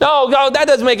 No, that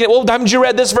doesn't make it. Well, haven't you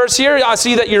read this verse here? I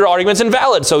see that your argument's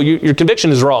invalid, so your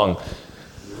conviction is wrong.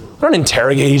 We don't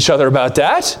interrogate each other about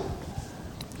that.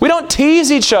 We don't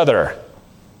tease each other.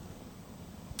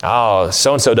 Oh,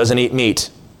 so-and-so doesn't eat meat.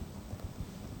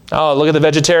 Oh, look at the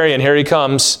vegetarian. Here he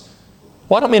comes.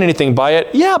 Well, I don't mean anything by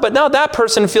it. Yeah, but now that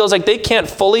person feels like they can't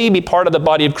fully be part of the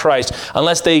body of Christ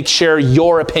unless they share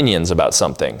your opinions about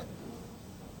something.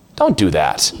 Don't do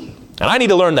that. And I need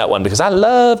to learn that one because I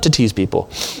love to tease people.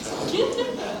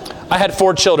 I had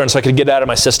 4 children so I could get it out of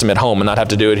my system at home and not have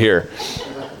to do it here.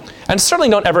 And certainly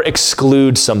don't ever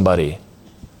exclude somebody.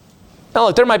 Now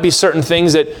look, there might be certain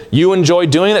things that you enjoy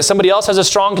doing that somebody else has a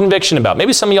strong conviction about.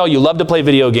 Maybe some of y'all, you love to play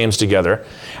video games together,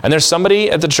 and there's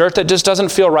somebody at the church that just doesn't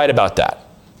feel right about that.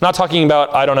 I'm not talking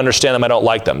about, I don't understand them, I don't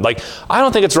like them. Like, I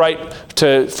don't think it's right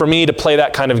for me to play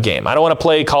that kind of game. I don't want to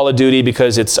play Call of Duty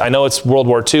because I know it's World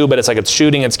War II, but it's like it's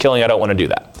shooting, it's killing, I don't want to do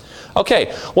that.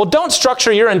 Okay, well don't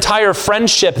structure your entire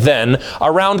friendship then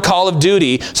around Call of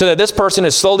Duty so that this person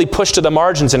is slowly pushed to the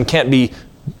margins and can't be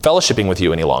fellowshipping with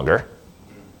you any longer.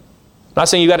 I'm not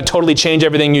saying you got to totally change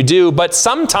everything you do, but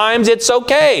sometimes it's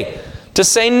okay to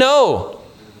say no.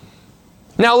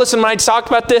 Now listen, when I talk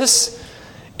about this,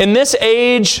 In this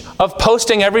age of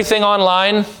posting everything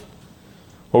online,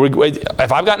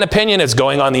 if I've got an opinion, it's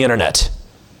going on the internet.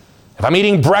 If I'm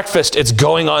eating breakfast, it's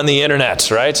going on the internet,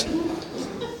 right? And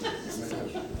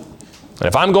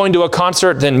if I'm going to a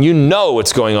concert, then you know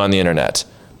it's going on the internet.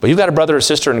 But you've got a brother or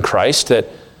sister in Christ that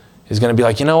is going to be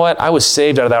like, you know what? I was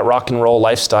saved out of that rock and roll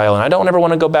lifestyle, and I don't ever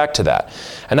want to go back to that.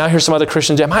 And now here's some other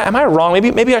Christians. Am I wrong?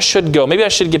 Maybe I should go. Maybe I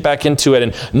should get back into it,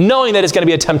 and knowing that it's going to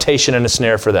be a temptation and a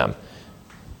snare for them.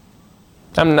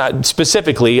 I'm not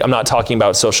talking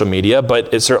about social media,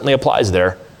 but it certainly applies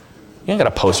there. You ain't got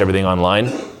to post everything online.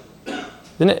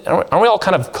 Aren't we all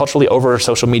kind of culturally over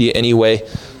social media anyway?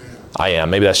 I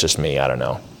am. Maybe that's just me. I don't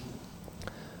know.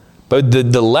 But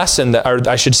the lesson, or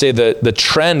I should say the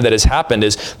trend that has happened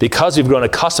is because we've grown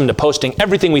accustomed to posting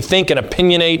everything we think and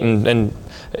opinionate and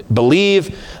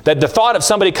believe, that the thought of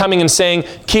somebody coming and saying,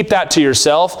 keep that to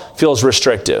yourself, feels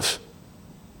restrictive.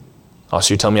 Oh,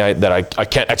 so you tell me that I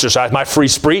can't exercise my free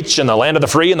speech in the land of the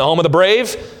free and the home of the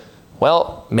brave?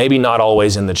 Well, maybe not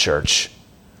always in the church.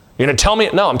 You're going to tell me?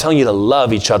 No, I'm telling you to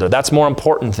love each other. That's more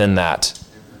important than that.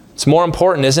 It's more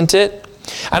important, isn't it?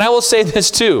 And I will say this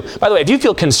too. By the way, if you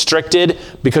feel constricted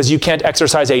because you can't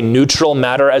exercise a neutral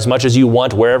matter as much as you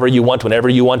want, wherever you want, whenever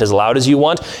you want, as loud as you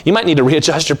want, you might need to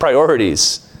readjust your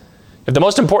priorities. If the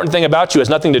most important thing about you has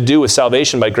nothing to do with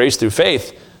salvation by grace through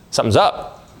faith, something's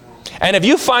up. And if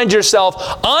you find yourself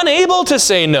unable to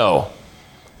say no,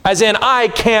 as in, I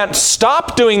can't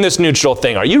stop doing this neutral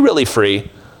thing, are you really free?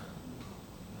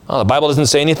 Oh, the Bible doesn't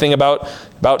say anything about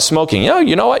smoking.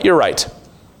 You know what? You're right.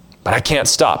 But I can't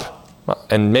stop.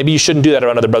 And maybe you shouldn't do that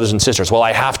around other brothers and sisters. Well,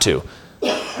 I have to,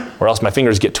 or else my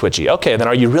fingers get twitchy. Okay, then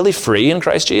are you really free in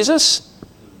Christ Jesus?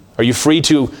 Are you free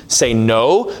to say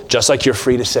no, just like you're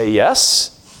free to say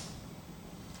yes?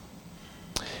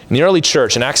 In the early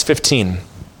church, in Acts 15,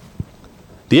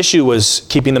 the issue was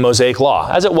keeping the Mosaic law,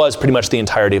 as it was pretty much the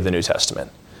entirety of the New Testament.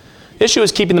 The issue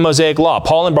is keeping the Mosaic law.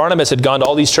 Paul and Barnabas had gone to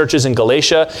all these churches in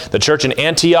Galatia, the church in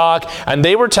Antioch, and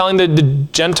they were telling the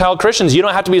Gentile Christians, you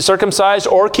don't have to be circumcised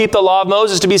or keep the law of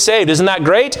Moses to be saved. Isn't that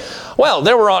great? Well,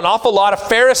 there were an awful lot of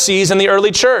Pharisees in the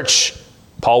early church.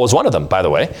 Paul was one of them, by the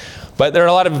way. But there are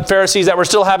a lot of Pharisees that were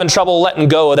still having trouble letting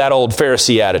go of that old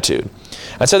Pharisee attitude.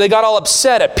 And so they got all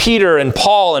upset at Peter and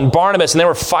Paul and Barnabas, and they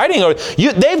were fighting over,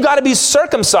 they've got to be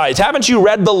circumcised. Haven't you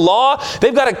read the law?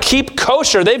 They've got to keep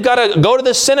kosher. They've got to go to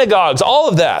the synagogues, all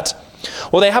of that.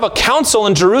 Well, they have a council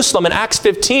in Jerusalem in Acts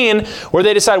 15 where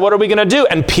they decide, what are we going to do?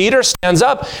 And Peter stands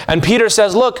up, and Peter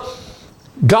says, look,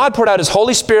 God poured out his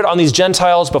Holy Spirit on these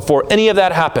Gentiles before any of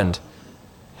that happened.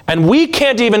 And we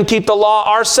can't even keep the law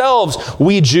ourselves,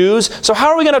 we Jews. So how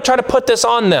are we going to try to put this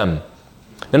on them?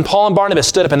 Then Paul and Barnabas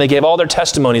stood up and they gave all their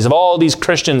testimonies of all these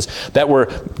Christians that were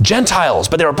Gentiles,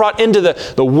 but they were brought into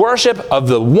the worship of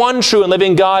the one true and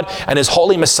living God and his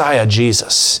holy Messiah,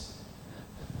 Jesus.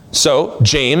 So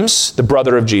James, the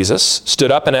brother of Jesus,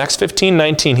 stood up in Acts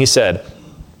 15:19. He said,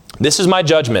 this is my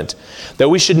judgment, that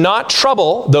we should not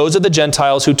trouble those of the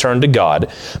Gentiles who turn to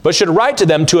God, but should write to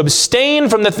them to abstain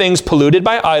from the things polluted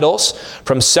by idols,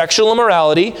 from sexual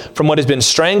immorality, from what has been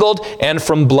strangled, and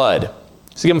from blood.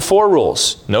 So give them 4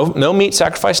 rules. No meat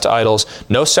sacrificed to idols,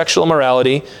 no sexual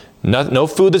immorality, no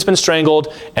food that's been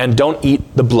strangled, and don't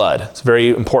eat the blood. It's a very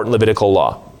important Levitical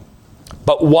law.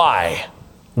 But why?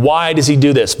 Why does he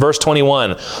do this? Verse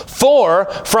 21, for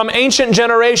from ancient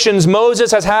generations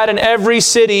Moses has had in every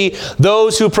city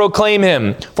those who proclaim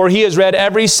him, for he has read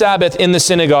every Sabbath in the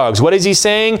synagogues. What is he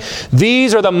saying?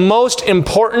 These are the most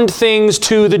important things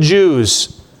to the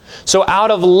Jews. So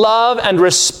out of love and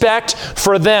respect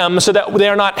for them, so that they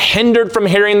are not hindered from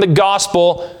hearing the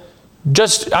gospel,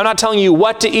 I'm not telling you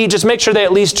what to eat, just make sure they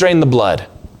at least drain the blood.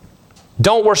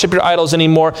 Don't worship your idols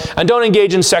anymore, and don't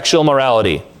engage in sexual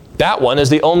immorality. That one is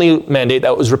the only mandate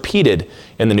that was repeated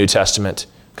in the New Testament,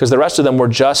 because the rest of them were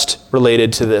just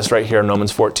related to this right here in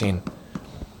Romans 14.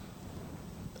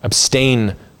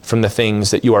 Abstain from the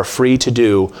things that you are free to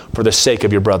do for the sake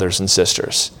of your brothers and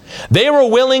sisters. They were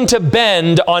willing to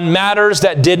bend on matters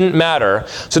that didn't matter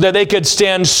so that they could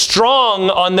stand strong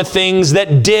on the things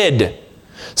that did.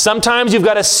 Sometimes you've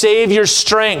got to save your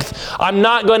strength. I'm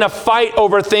not going to fight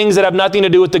over things that have nothing to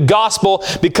do with the gospel,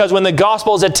 because when the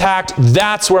gospel is attacked,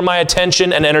 that's where my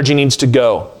attention and energy needs to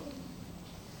go.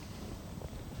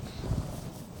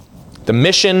 The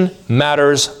mission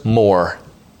matters more.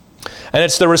 And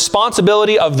it's the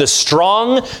responsibility of the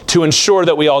strong to ensure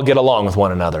that we all get along with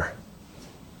one another.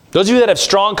 Those of you that have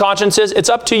strong consciences, it's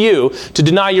up to you to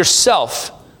deny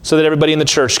yourself so that everybody in the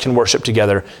church can worship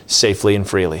together safely and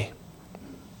freely.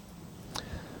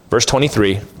 Verse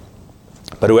 23,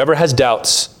 but whoever has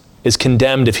doubts is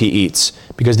condemned if he eats,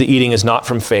 because the eating is not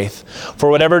from faith. For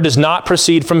whatever does not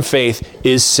proceed from faith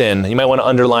is sin. You might want to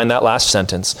underline that last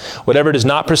sentence. Whatever does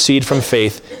not proceed from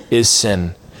faith is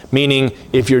sin. Meaning,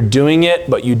 if you're doing it,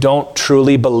 but you don't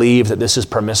truly believe that this is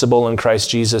permissible in Christ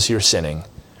Jesus, you're sinning.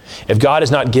 If God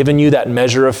has not given you that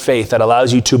measure of faith that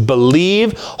allows you to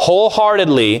believe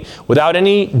wholeheartedly, without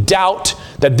any doubt,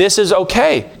 that this is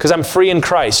okay, because I'm free in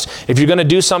Christ. If you're going to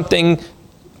do something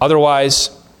otherwise,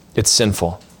 it's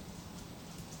sinful.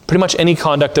 Pretty much any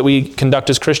conduct that we conduct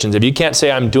as Christians, if you can't say,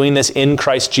 I'm doing this in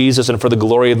Christ Jesus and for the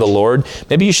glory of the Lord,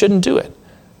 maybe you shouldn't do it.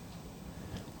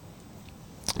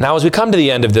 Now, as we come to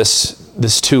the end of this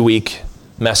 2-week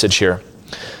message here,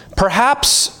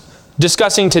 perhaps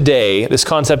discussing today this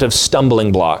concept of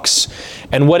stumbling blocks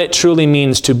and what it truly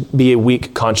means to be a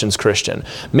weak conscience Christian,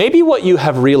 maybe what you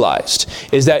have realized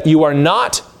is that you are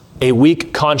not a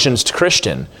weak conscienced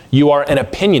Christian, you are an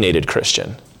opinionated Christian.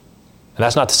 And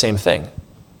that's not the same thing.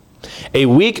 A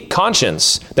weak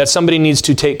conscience that somebody needs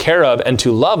to take care of and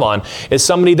to love on is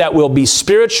somebody that will be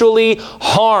spiritually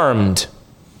harmed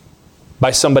by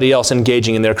somebody else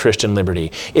engaging in their Christian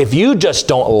liberty. If you just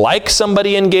don't like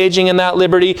somebody engaging in that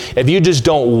liberty, if you just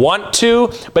don't want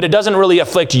to, but it doesn't really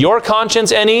afflict your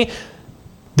conscience any,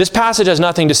 this passage has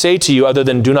nothing to say to you other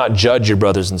than do not judge your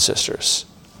brothers and sisters.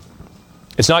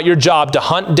 It's not your job to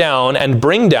hunt down and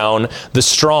bring down the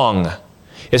strong.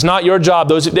 It's not your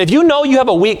job. If you know you have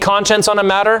a weak conscience on a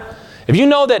matter, if you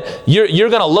know that you're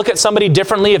going to look at somebody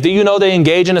differently, if you know they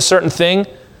engage in a certain thing,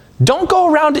 don't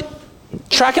go around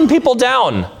tracking people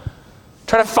down,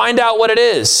 trying to find out what it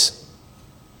is.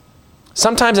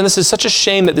 Sometimes, and this is such a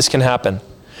shame that this can happen,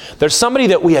 there's somebody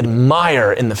that we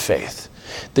admire in the faith.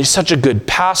 They're such a good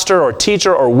pastor or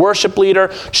teacher or worship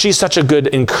leader. She's such a good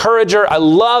encourager. I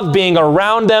love being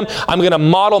around them. I'm going to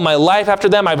model my life after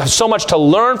them. I have so much to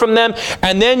learn from them.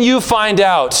 And then you find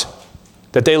out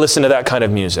that they listen to that kind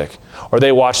of music, or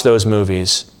they watch those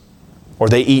movies, or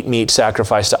they eat meat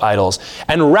sacrificed to idols.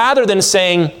 And rather than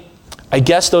saying, I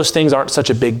guess those things aren't such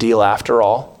a big deal after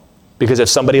all, because if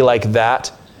somebody like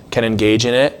that can engage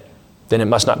in it, then it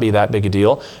must not be that big a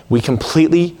deal, we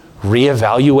completely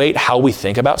reevaluate how we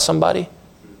think about somebody.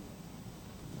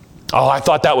 Oh, I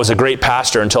thought that was a great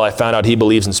pastor until I found out he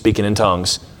believes in speaking in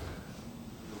tongues.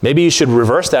 Maybe you should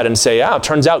reverse that and say, it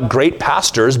turns out great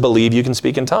pastors believe you can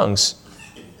speak in tongues.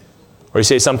 Or you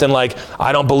say something like,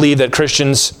 I don't believe that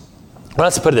Christians... Well,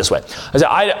 let's put it this way.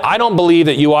 I don't believe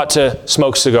that you ought to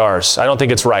smoke cigars. I don't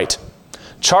think it's right.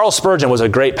 Charles Spurgeon was a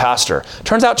great pastor.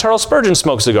 Turns out Charles Spurgeon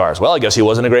smoked cigars. Well, I guess he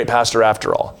wasn't a great pastor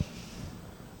after all.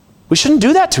 We shouldn't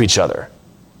do that to each other.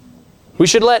 We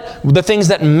should let the things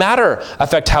that matter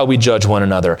affect how we judge one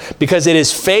another, because it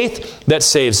is faith that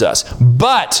saves us.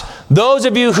 But those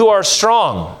of you who are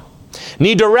strong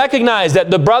need to recognize that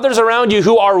the brothers around you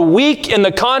who are weak in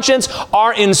the conscience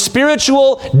are in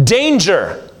spiritual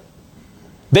danger.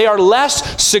 They are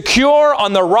less secure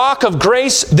on the rock of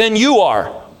grace than you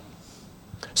are.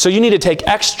 So you need to take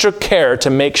extra care to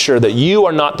make sure that you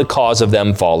are not the cause of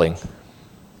them falling.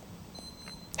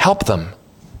 Help them.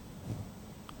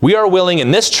 We are willing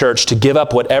in this church to give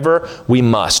up whatever we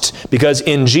must, because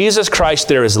in Jesus Christ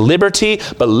there is liberty,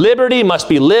 but liberty must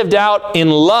be lived out in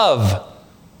love.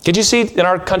 Did you see in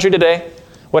our country today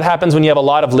what happens when you have a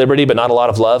lot of liberty but not a lot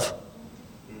of love?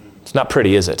 It's not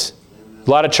pretty, is it? A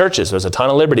lot of churches, there's a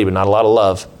ton of liberty but not a lot of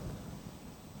love.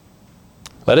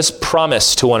 Let us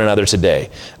promise to one another today,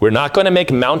 we're not going to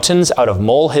make mountains out of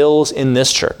molehills in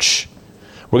this church.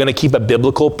 We're going to keep a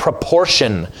biblical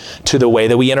proportion to the way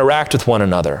that we interact with one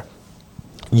another.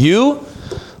 You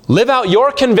live out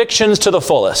your convictions to the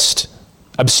fullest.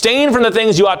 Abstain from the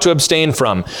things you ought to abstain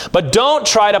from, but don't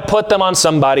try to put them on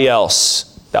somebody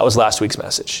else. That was last week's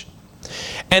message.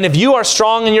 And if you are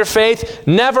strong in your faith,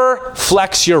 never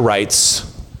flex your rights.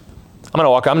 I'm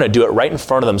going to do it right in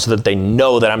front of them so that they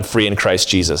know that I'm free in Christ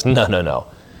Jesus. No.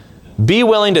 Be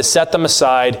willing to set them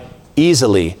aside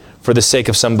easily for the sake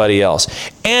of somebody else.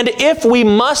 And if we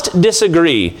must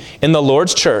disagree in the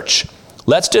Lord's church,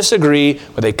 let's disagree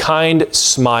with a kind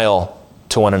smile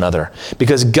to one another,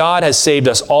 because God has saved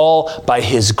us all by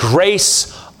His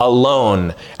grace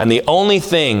alone. And the only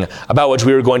thing about which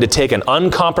we are going to take an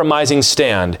uncompromising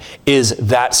stand is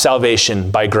that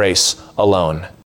salvation by grace alone.